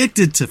 I'm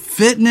addicted to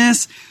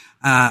fitness.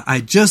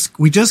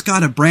 We just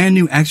got a brand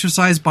new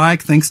exercise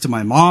bike thanks to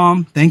my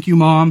mom. Thank you,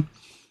 Mom.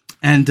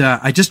 And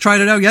I just tried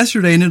it out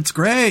yesterday, and it's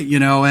great,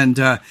 And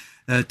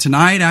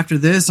tonight after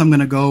this, I'm going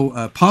to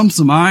go pump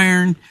some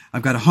iron.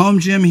 I've got a home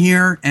gym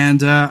here,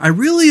 and I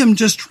really am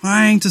just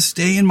trying to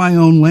stay in my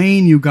own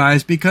lane, you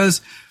guys,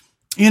 because,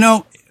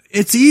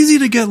 it's easy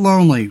to get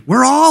lonely.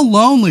 We're all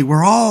lonely.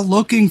 We're all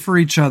looking for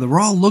each other.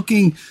 We're all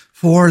looking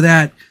for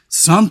that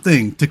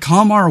something to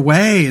come our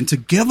way and to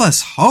give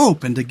us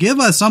hope and to give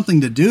us something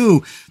to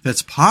do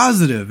that's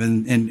positive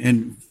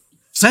and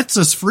sets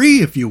us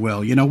free, if you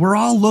will. We're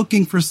all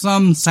looking for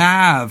some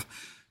salve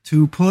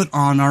to put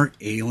on our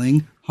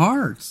ailing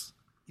hearts,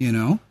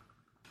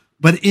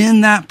 But in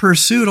that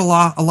pursuit, a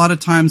lot of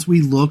times we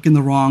look in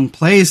the wrong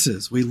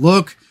places. We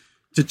look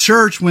to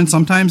church when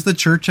sometimes the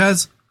church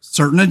has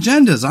certain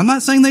agendas. I'm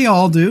not saying they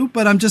all do,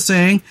 but I'm just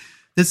saying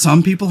that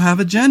some people have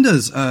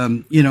agendas.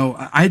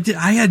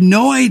 I had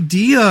no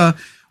idea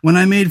when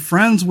I made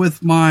friends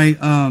with my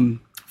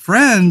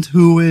friend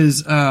who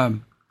is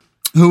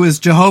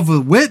Jehovah's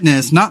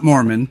Witness, not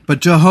Mormon,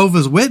 but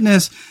Jehovah's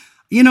Witness.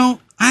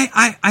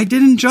 I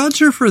didn't judge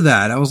her for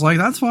that. I was like,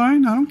 that's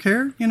fine. I don't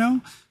care.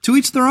 To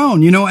each their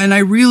own, and I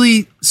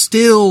really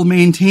still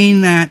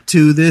maintain that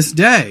to this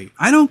day.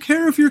 I don't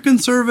care if you're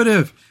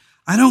conservative.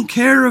 I don't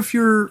care if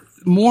you're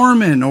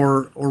Mormon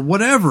or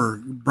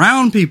whatever,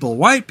 brown people,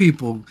 white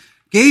people,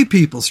 gay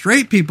people,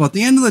 straight people. At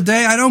the end of the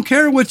day, I don't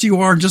care what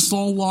you are, just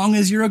so long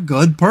as you're a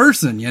good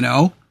person,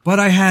 But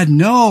I had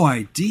no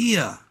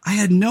idea.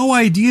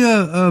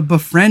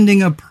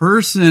 Befriending a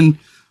person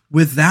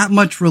with that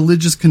much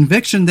religious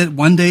conviction that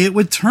one day it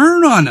would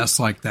turn on us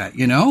like that,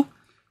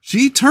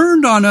 She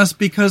turned on us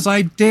because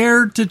I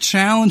dared to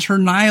challenge her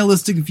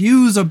nihilistic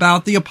views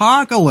about the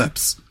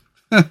apocalypse.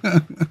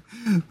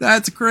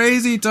 That's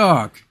crazy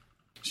talk.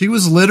 She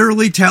was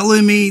literally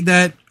telling me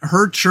that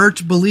her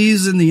church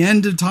believes in the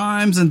end of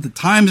times and the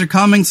times are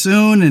coming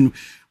soon and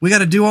we got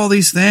to do all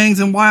these things.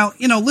 And while,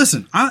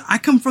 listen, I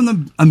come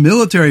from a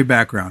military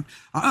background.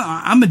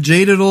 I'm a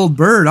jaded old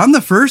bird. I'm the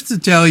first to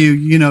tell you,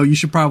 you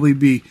should probably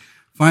be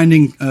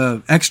finding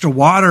extra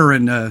water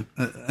and an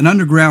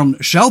underground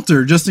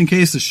shelter just in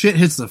case the shit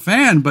hits the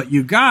fan. But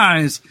you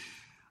guys,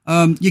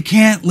 you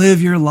can't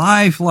live your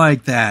life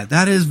like that.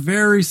 That is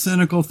very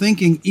cynical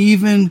thinking,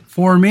 even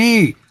for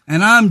me.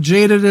 And I'm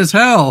jaded as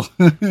hell.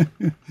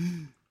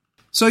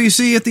 So you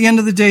see, at the end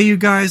of the day, you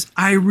guys,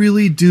 I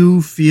really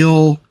do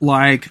feel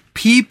like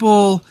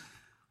people,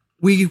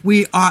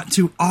 we ought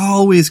to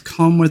always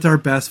come with our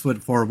best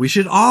foot forward. We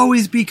should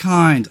always be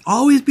kind,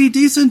 always be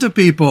decent to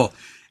people.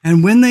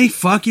 And when they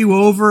fuck you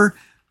over,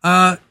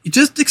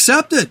 just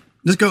accept it.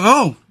 Just go,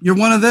 oh, you're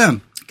one of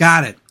them.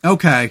 Got it.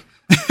 Okay.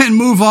 And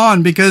move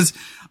on, because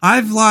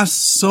I've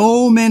lost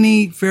so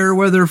many fair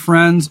weather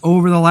friends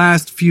over the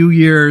last few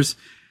years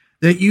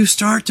that you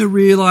start to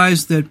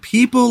realize that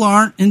people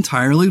aren't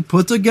entirely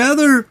put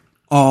together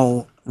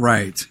all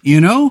right.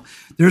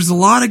 There's a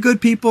lot of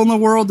good people in the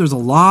world. There's a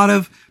lot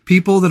of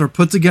people that are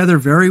put together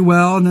very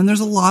well. And then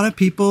there's a lot of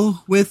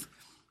people with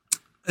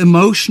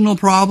emotional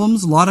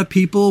problems, a lot of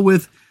people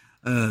with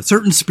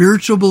certain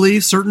spiritual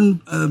beliefs,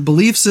 certain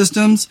belief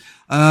systems,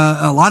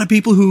 a lot of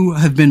people who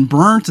have been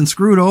burnt and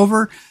screwed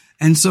over.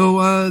 And so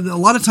a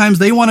lot of times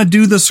they want to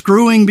do the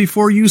screwing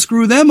before you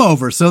screw them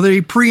over. So they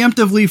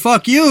preemptively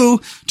fuck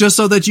you just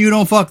so that you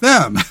don't fuck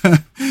them.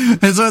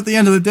 And so at the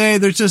end of the day,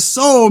 there's just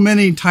so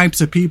many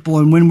types of people.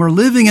 And when we're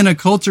living in a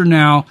culture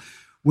now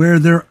where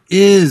there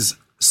is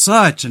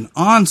such an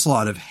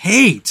onslaught of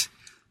hate,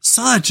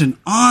 such an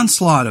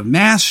onslaught of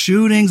mass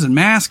shootings and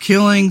mass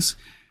killings,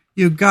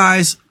 you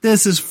guys,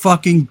 this is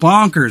fucking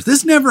bonkers.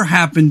 This never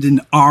happened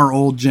in our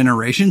old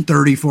generation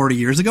 30, 40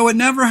 years ago. It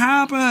never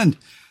happened.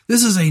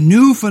 This is a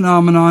new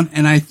phenomenon,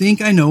 and I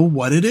think I know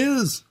what it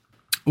is.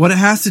 What it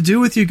has to do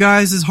with, you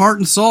guys, is heart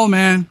and soul,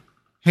 man.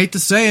 Hate to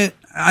say it.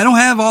 I don't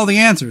have all the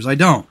answers. I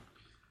don't.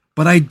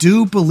 But I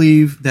do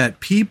believe that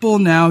people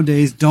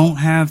nowadays don't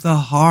have the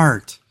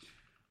heart.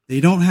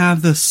 They don't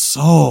have the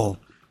soul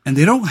And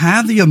they don't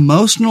have the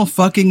emotional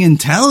fucking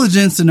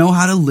intelligence to know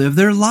how to live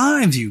their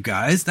lives, you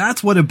guys.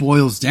 That's what it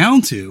boils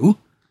down to.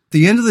 At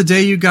the end of the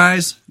day, you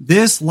guys,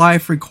 this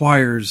life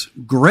requires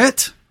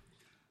grit.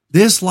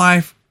 This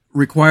life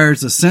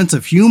requires a sense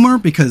of humor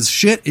because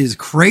shit is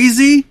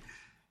crazy.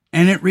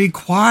 And it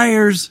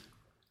requires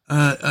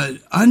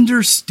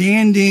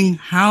understanding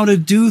how to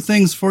do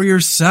things for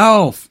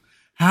yourself,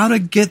 how to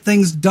get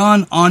things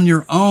done on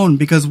your own.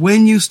 Because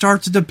when you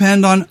start to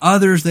depend on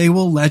others, they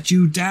will let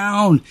you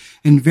down.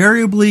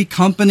 Invariably,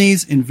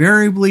 companies,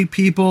 invariably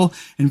people,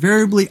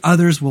 invariably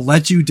others will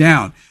let you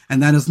down.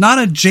 And that is not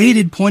a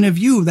jaded point of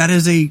view. That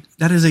is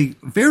a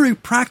very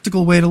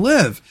practical way to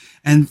live.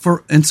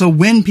 And so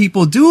when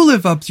people do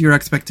live up to your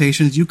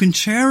expectations, you can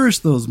cherish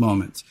those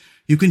moments.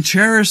 You can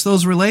cherish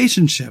those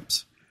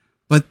relationships.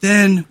 But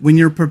then when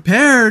you're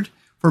prepared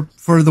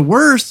for the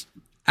worst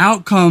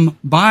outcome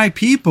by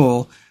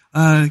people,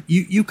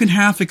 you can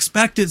half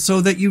expect it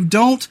so that you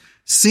don't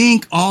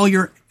sink all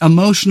your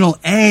emotional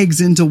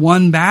eggs into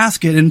one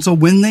basket. And so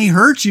when they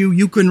hurt you,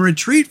 you can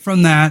retreat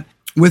from that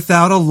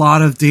without a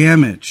lot of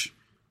damage.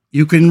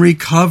 You can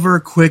recover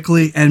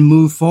quickly and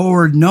move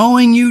forward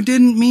knowing you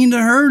didn't mean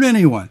to hurt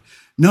anyone.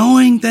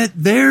 Knowing that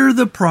they're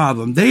the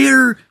problem.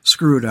 They're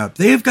screwed up.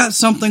 They've got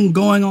something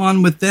going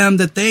on with them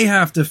that they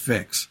have to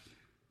fix.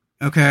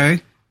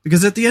 Okay?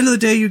 Because at the end of the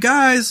day, you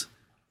guys,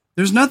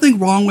 there's nothing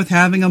wrong with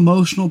having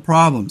emotional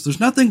problems. There's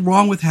nothing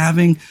wrong with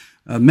having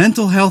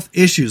mental health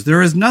issues.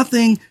 There is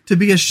nothing to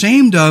be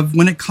ashamed of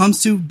when it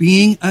comes to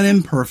being an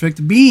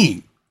imperfect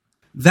being.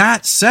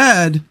 That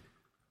said,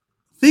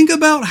 think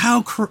about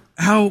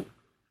how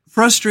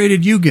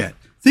frustrated you get.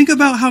 Think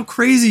about how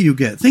crazy you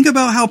get. Think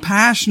about how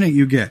passionate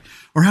you get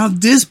or how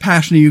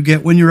dispassionate you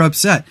get when you're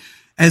upset.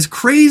 As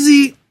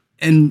crazy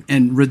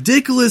and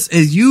ridiculous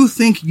as you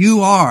think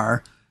you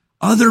are,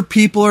 other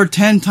people are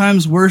 10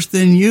 times worse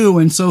than you.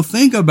 And so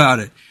think about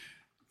it.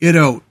 You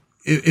know,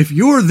 if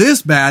you're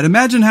this bad,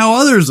 imagine how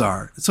others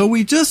are. So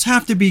we just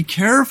have to be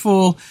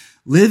careful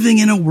living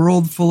in a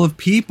world full of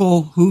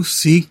people who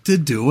seek to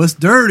do us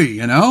dirty,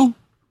 you know?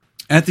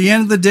 At the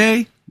end of the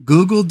day,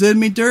 Google did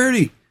me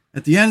dirty.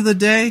 At the end of the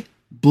day,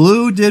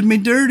 Blue did me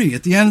dirty.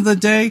 At the end of the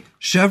day,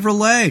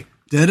 Chevrolet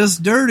did us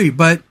dirty.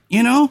 But,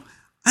 you know,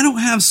 I don't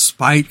have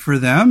spite for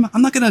them.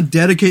 I'm not going to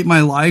dedicate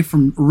my life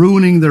from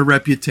ruining their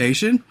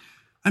reputation.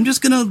 I'm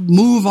just going to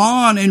move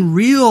on and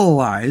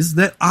realize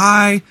that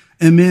I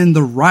am in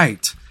the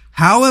right.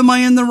 How am I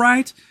in the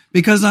right?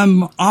 Because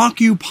I'm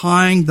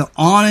occupying the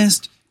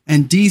honest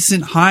and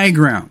decent high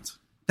ground.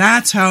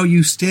 That's how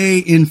you stay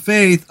in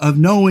faith of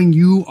knowing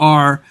you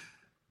are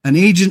an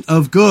agent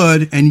of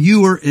good and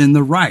you are in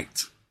the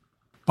right.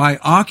 By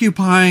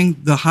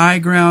occupying the high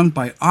ground,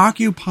 by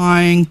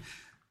occupying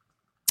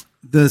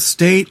the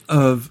state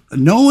of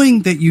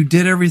knowing that you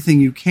did everything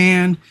you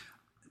can,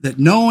 that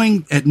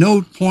knowing at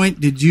no point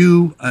did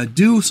you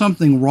do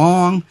something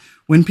wrong.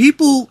 When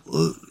people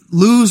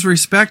lose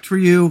respect for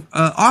you,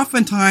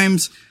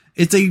 oftentimes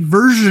it's a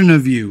version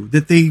of you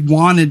that they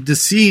wanted to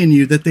see in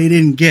you that they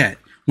didn't get.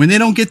 When they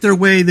don't get their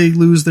way, they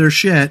lose their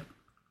shit,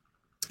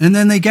 and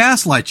then they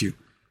gaslight you.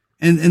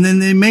 And then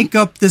they make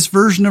up this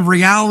version of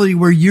reality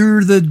where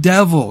you're the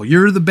devil,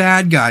 you're the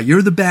bad guy,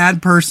 you're the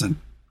bad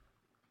person.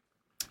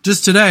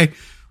 Just today,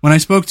 when I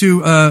spoke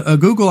to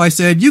Google, I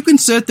said, you can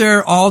sit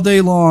there all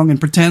day long and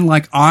pretend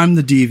like I'm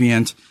the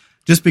deviant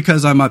just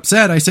because I'm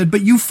upset. I said,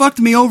 but you fucked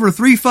me over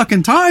 3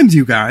 fucking times,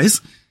 you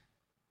guys.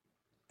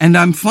 And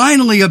I'm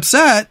finally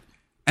upset.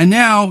 And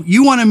now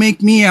you want to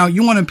make me out.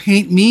 You want to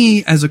paint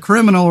me as a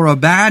criminal or a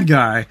bad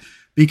guy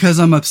because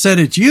I'm upset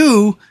at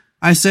you.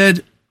 I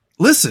said,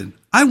 listen,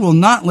 I will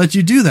not let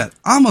you do that.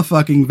 I'm a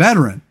fucking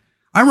veteran.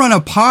 I run a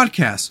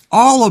podcast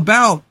all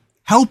about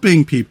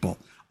helping people,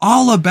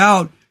 all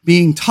about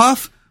being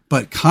tough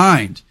but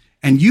kind.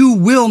 And you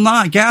will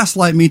not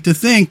gaslight me to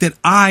think that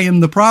I am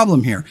the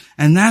problem here.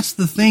 And that's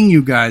the thing,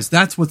 you guys.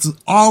 That's what's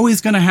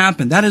always going to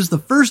happen. That is the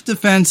first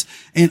defense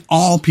in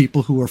all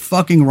people who are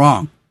fucking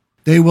wrong.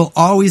 They will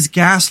always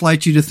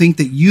gaslight you to think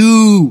that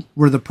you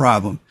were the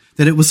problem,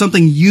 that it was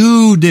something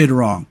you did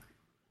wrong.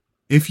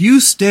 If you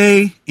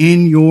stay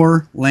in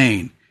your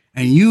lane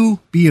and you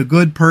be a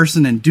good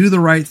person and do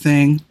the right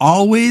thing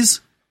always,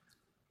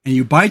 and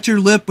you bite your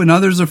lip when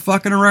others are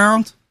fucking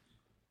around,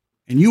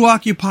 and you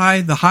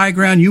occupy the high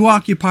ground, you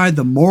occupy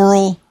the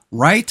moral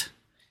right,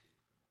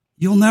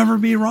 you'll never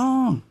be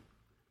wrong.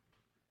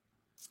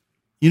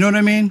 You know what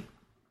I mean?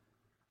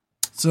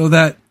 So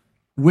that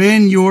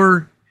when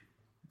you're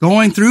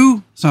going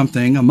through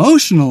something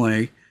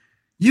emotionally,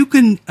 you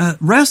can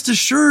rest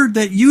assured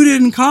that you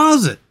didn't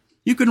cause it.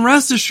 You can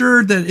rest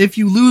assured that if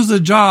you lose a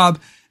job,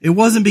 it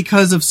wasn't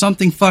because of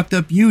something fucked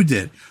up you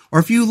did. Or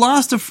if you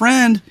lost a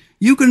friend,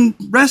 you can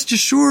rest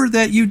assured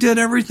that you did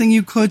everything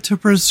you could to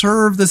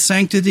preserve the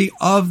sanctity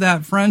of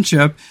that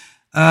friendship.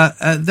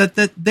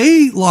 That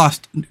they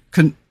lost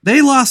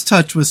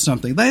touch with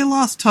something. They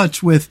lost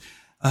touch with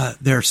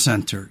their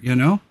center, you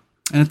know?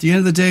 And at the end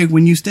of the day,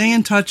 when you stay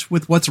in touch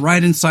with what's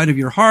right inside of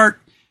your heart,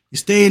 you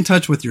stay in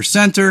touch with your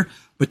center,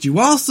 but you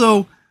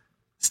also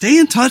stay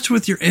in touch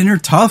with your inner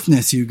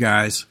toughness, you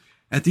guys.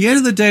 At the end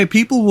of the day,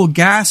 people will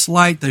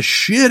gaslight the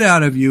shit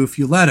out of you if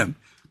you let them.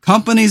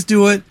 Companies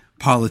do it.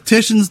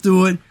 Politicians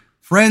do it.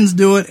 Friends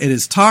do it. It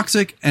is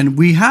toxic. And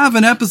we have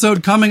an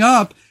episode coming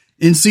up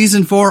in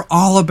season 4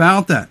 all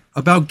about that,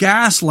 about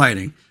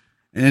gaslighting.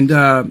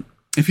 And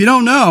if you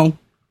don't know,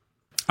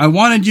 I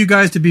wanted you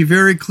guys to be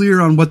very clear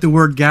on what the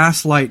word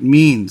gaslight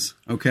means,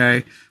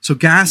 okay? So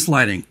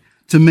gaslighting,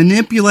 to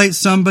manipulate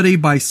somebody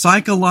by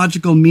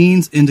psychological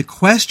means into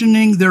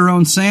questioning their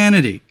own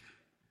sanity.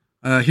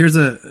 Here's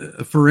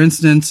for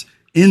instance,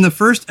 in the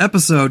first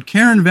episode,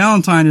 Karen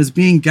Valentine is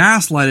being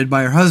gaslighted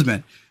by her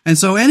husband. And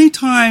so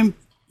anytime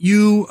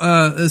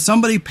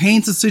somebody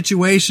paints a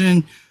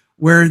situation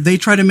where they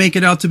try to make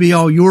it out to be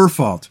all your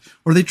fault,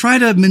 or they try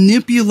to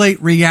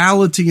manipulate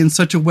reality in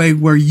such a way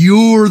where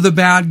you're the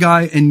bad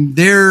guy and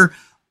they're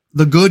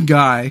the good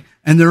guy,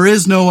 and there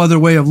is no other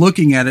way of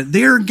looking at it,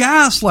 they're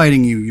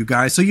gaslighting you, you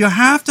guys. So you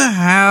have to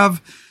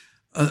have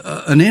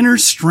an inner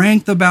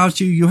strength about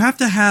you. You have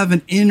to have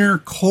an inner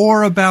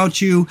core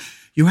about you.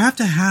 You have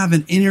to have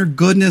an inner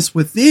goodness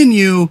within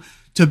you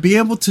to be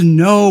able to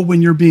know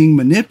when you're being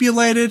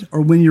manipulated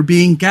or when you're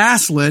being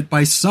gaslit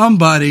by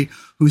somebody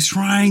who's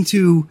trying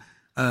to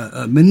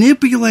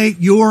manipulate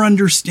your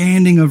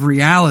understanding of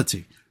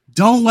reality.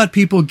 Don't let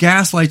people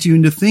gaslight you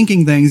into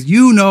thinking things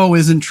you know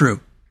isn't true.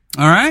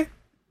 All right?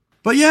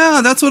 But yeah,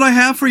 that's what I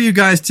have for you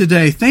guys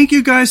today. Thank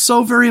you guys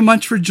so very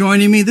much for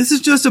joining me. This is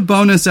just a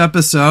bonus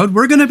episode.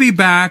 We're going to be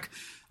back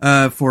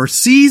for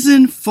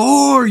season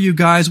 4, you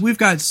guys. We've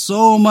got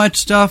so much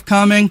stuff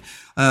coming.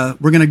 We're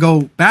going to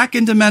go back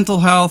into mental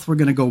health. We're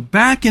going to go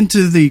back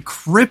into the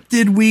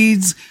cryptid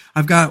weeds.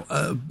 I've got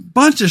a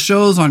bunch of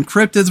shows on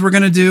cryptids we're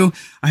going to do.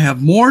 I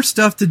have more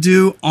stuff to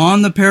do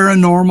on the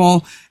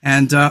paranormal.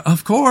 And,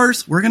 of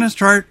course, we're going to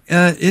start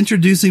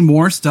introducing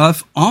more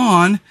stuff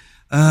on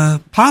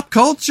pop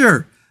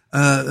culture.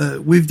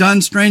 We've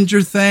done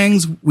Stranger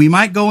Things. We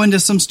might go into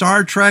some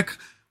Star Trek.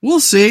 We'll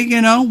see,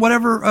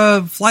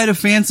 whatever flight of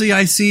fancy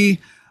I see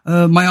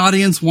my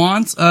audience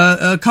wants.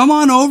 Come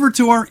on over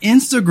to our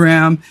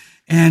Instagram,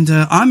 and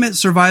I'm at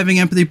Surviving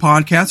Empathy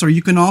Podcast, or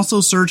you can also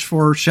search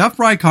for Chef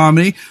Fry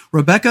Comedy.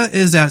 Rebecca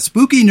is at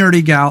Spooky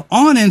Nerdy Gal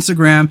on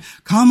Instagram.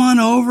 Come on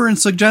over and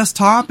suggest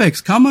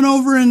topics. Come on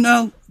over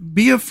and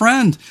be a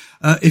friend.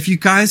 If you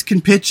guys can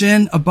pitch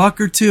in $1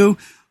 or $2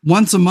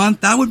 once a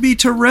month, that would be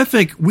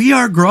terrific. We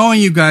are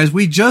growing, you guys.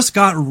 We just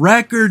got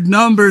record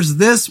numbers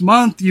this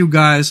month, you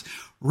guys.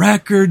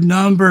 Record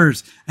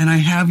numbers. And I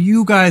have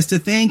you guys to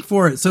thank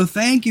for it. So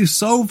thank you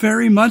so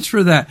very much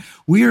for that.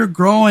 We are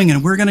growing,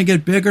 and we're going to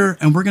get bigger,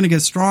 and we're going to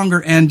get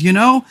stronger. And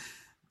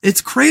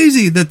it's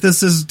crazy that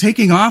this is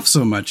taking off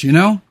so much,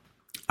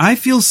 I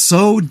feel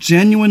so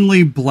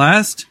genuinely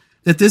blessed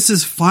that this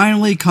is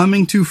finally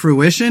coming to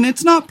fruition.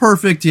 It's not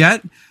perfect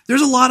yet.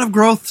 There's a lot of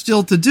growth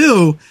still to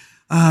do.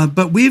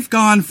 But we've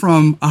gone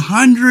from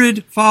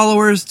 100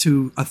 followers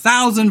to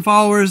 1,000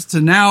 followers to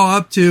now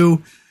up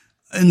to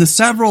in the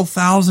several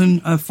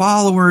thousand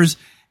followers.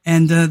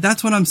 And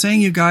that's what I'm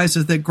saying, you guys,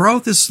 is that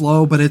growth is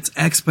slow, but it's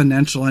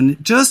exponential.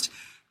 And just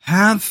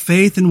have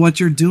faith in what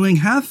you're doing.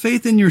 Have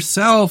faith in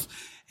yourself,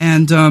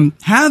 and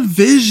have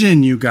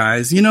vision, you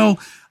guys.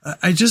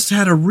 I just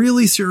had a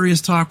really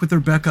serious talk with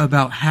Rebecca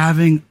about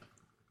having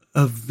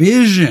a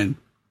vision.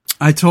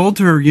 I told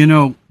her,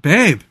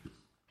 babe,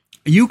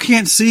 you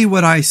can't see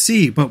what I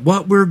see, but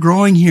what we're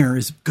growing here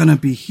is going to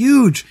be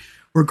huge.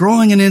 We're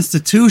growing an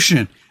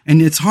institution,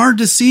 and it's hard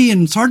to see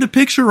and it's hard to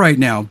picture right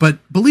now. But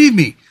believe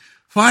me,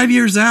 5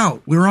 years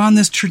out, we're on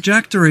this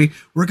trajectory.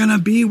 We're going to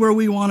be where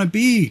we want to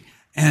be.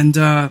 And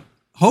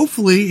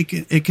hopefully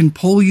it can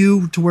pull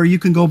you to where you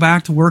can go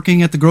back to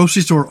working at the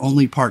grocery store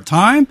only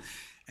part-time.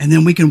 And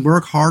then we can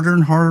work harder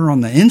and harder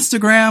on the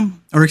Instagram,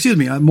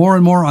 more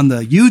and more on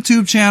the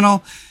YouTube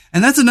channel.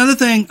 And that's another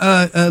thing.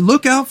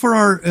 Look out for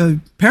our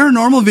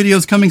paranormal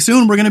videos coming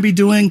soon. We're going to be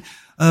doing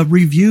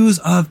reviews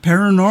of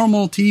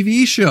paranormal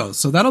TV shows.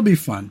 So that'll be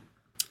fun.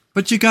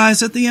 But you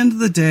guys, at the end of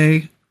the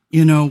day,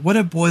 what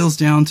it boils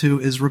down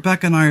to is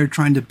Rebecca and I are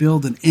trying to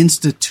build an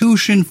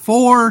institution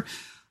for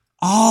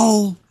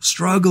all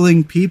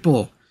struggling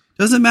people.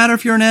 Doesn't matter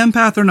if you're an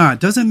empath or not.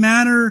 Doesn't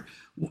matter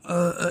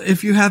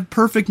if you have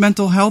perfect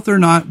mental health or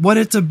not. What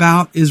it's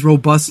about is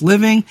robust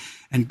living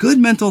and good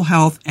mental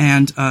health,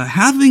 and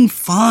having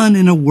fun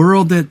in a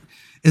world that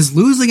is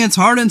losing its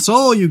heart and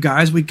soul, you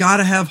guys. We got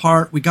to have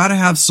heart, we got to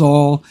have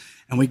soul,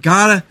 and we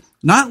got to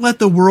not let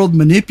the world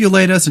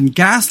manipulate us and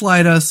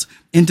gaslight us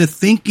into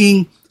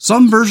thinking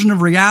some version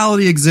of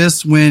reality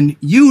exists when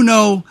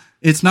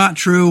it's not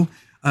true.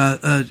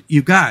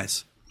 You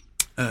guys,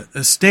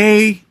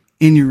 stay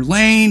in your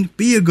lane,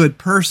 be a good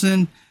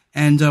person,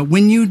 and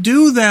when you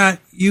do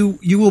that, you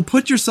will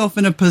put yourself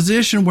in a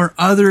position where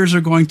others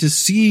are going to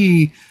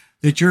see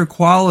that you're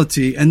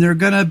quality, and they're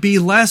going to be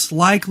less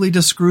likely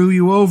to screw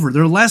you over.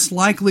 They're less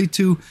likely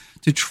to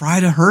try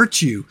to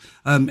hurt you.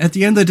 At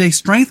the end of the day,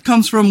 strength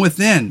comes from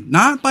within,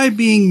 not by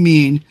being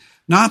mean,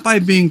 not by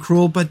being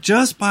cruel, but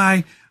just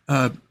by,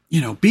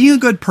 being a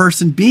good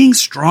person, being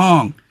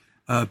strong,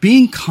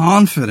 being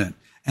confident.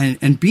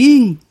 and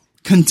being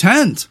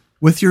content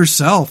with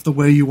yourself the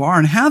way you are,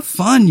 and have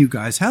fun, you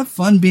guys. Have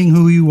fun being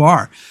who you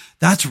are.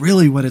 That's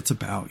really what it's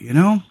about, you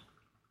know?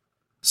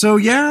 So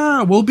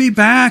yeah, we'll be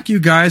back, you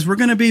guys. We're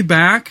going to be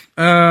back.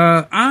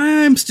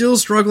 I'm still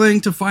struggling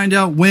to find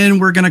out when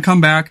we're going to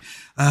come back.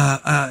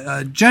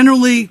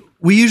 Generally,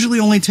 we usually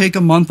only take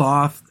a month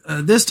off.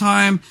 This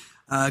time,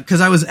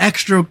 because I was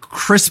extra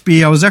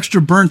crispy, I was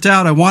extra burnt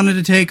out, I wanted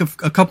to take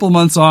a couple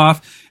months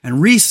off and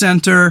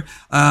recenter.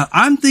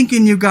 I'm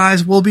thinking, you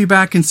guys, we'll be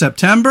back in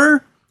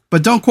September,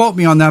 but don't quote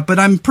me on that, but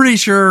I'm pretty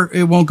sure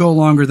it won't go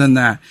longer than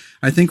that.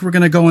 I think we're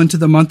going to go into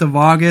the month of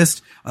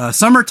August.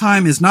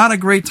 Summertime is not a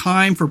great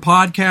time for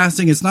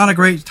podcasting. It's not a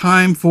great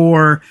time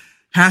for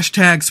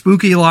hashtag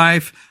spooky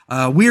life.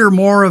 We are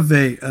more of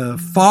a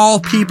fall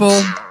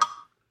people.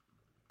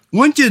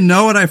 Wouldn't you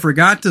know it? I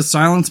forgot to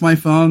silence my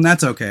phone.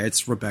 That's okay.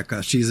 It's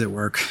Rebecca. She's at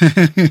work.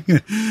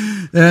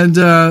 And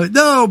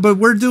no, but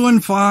we're doing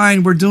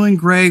fine. We're doing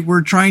great.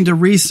 We're trying to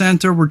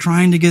recenter. We're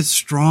trying to get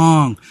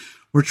strong.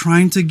 We're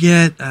trying to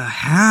get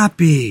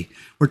happy.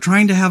 We're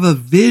trying to have a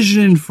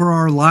vision for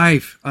our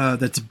life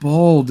that's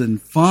bold and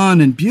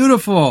fun and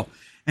beautiful.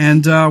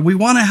 And we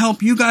want to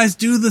help you guys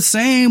do the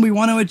same. We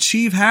want to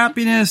achieve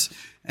happiness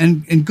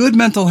and good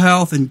mental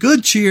health and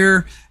good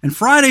cheer and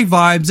Friday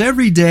vibes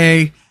every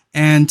day.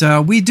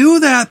 And we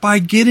do that by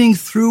getting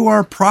through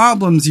our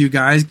problems, you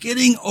guys,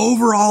 getting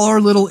over all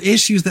our little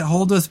issues that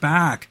hold us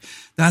back.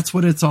 That's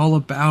what it's all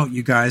about,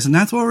 you guys. And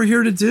that's what we're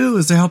here to do,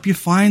 is to help you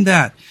find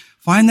that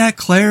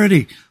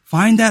clarity,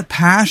 find that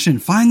passion,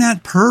 find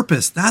that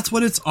purpose. That's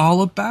what it's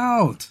all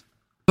about.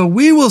 So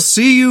we will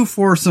see you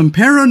for some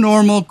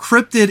paranormal,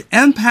 cryptid,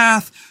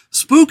 empath,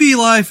 spooky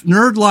life,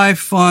 nerd life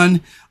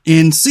fun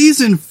in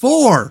season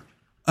 4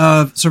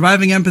 of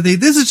Surviving Empathy.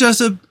 This is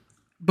just a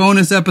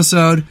bonus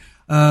episode.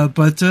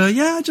 But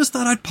I just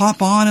thought I'd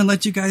pop on and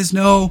let you guys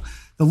know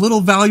the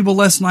little valuable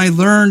lesson I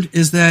learned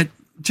is that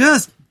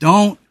just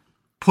don't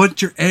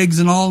put your eggs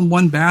in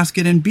one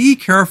basket, and be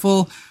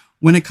careful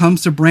when it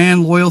comes to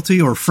brand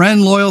loyalty or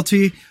friend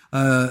loyalty.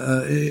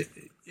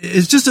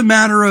 It's just a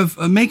matter of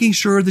making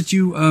sure that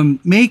you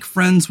make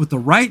friends with the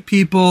right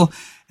people.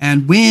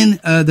 And when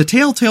the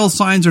telltale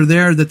signs are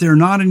there that they're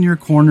not in your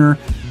corner,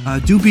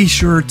 do be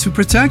sure to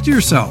protect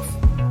yourself.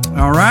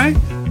 All right?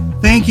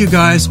 Thank you,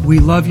 guys. We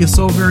love you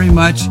so very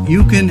much.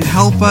 You can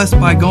help us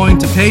by going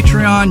to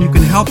Patreon. You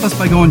can help us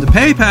by going to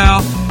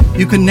PayPal.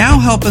 You can now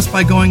help us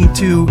by going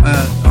to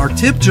our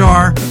tip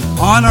jar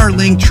on our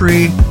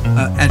Linktree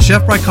at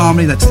Chef Bry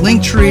Comedy. That's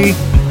Linktree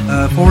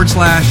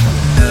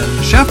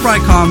 / Chef Bry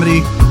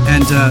Comedy.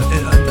 And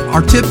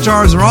our tip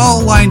jars are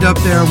all lined up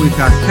there. We've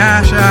got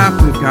Cash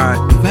App, we've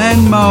got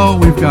Venmo,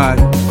 we've got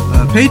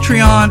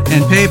Patreon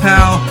and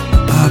PayPal.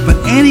 But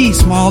any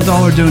small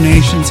dollar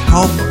donations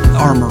help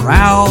our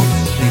morale.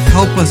 They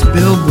help us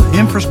build the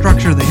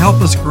infrastructure. They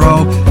help us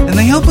grow. And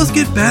they help us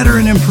get better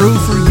and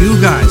improve for you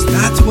guys.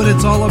 That's what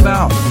it's all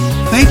about.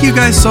 Thank you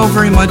guys so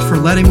very much for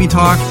letting me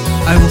talk.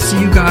 I will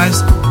see you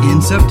guys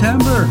in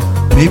September.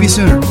 Maybe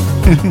sooner.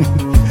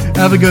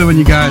 Have a good one,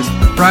 you guys.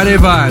 Friday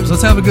vibes.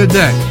 Let's have a good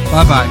day.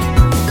 Bye-bye.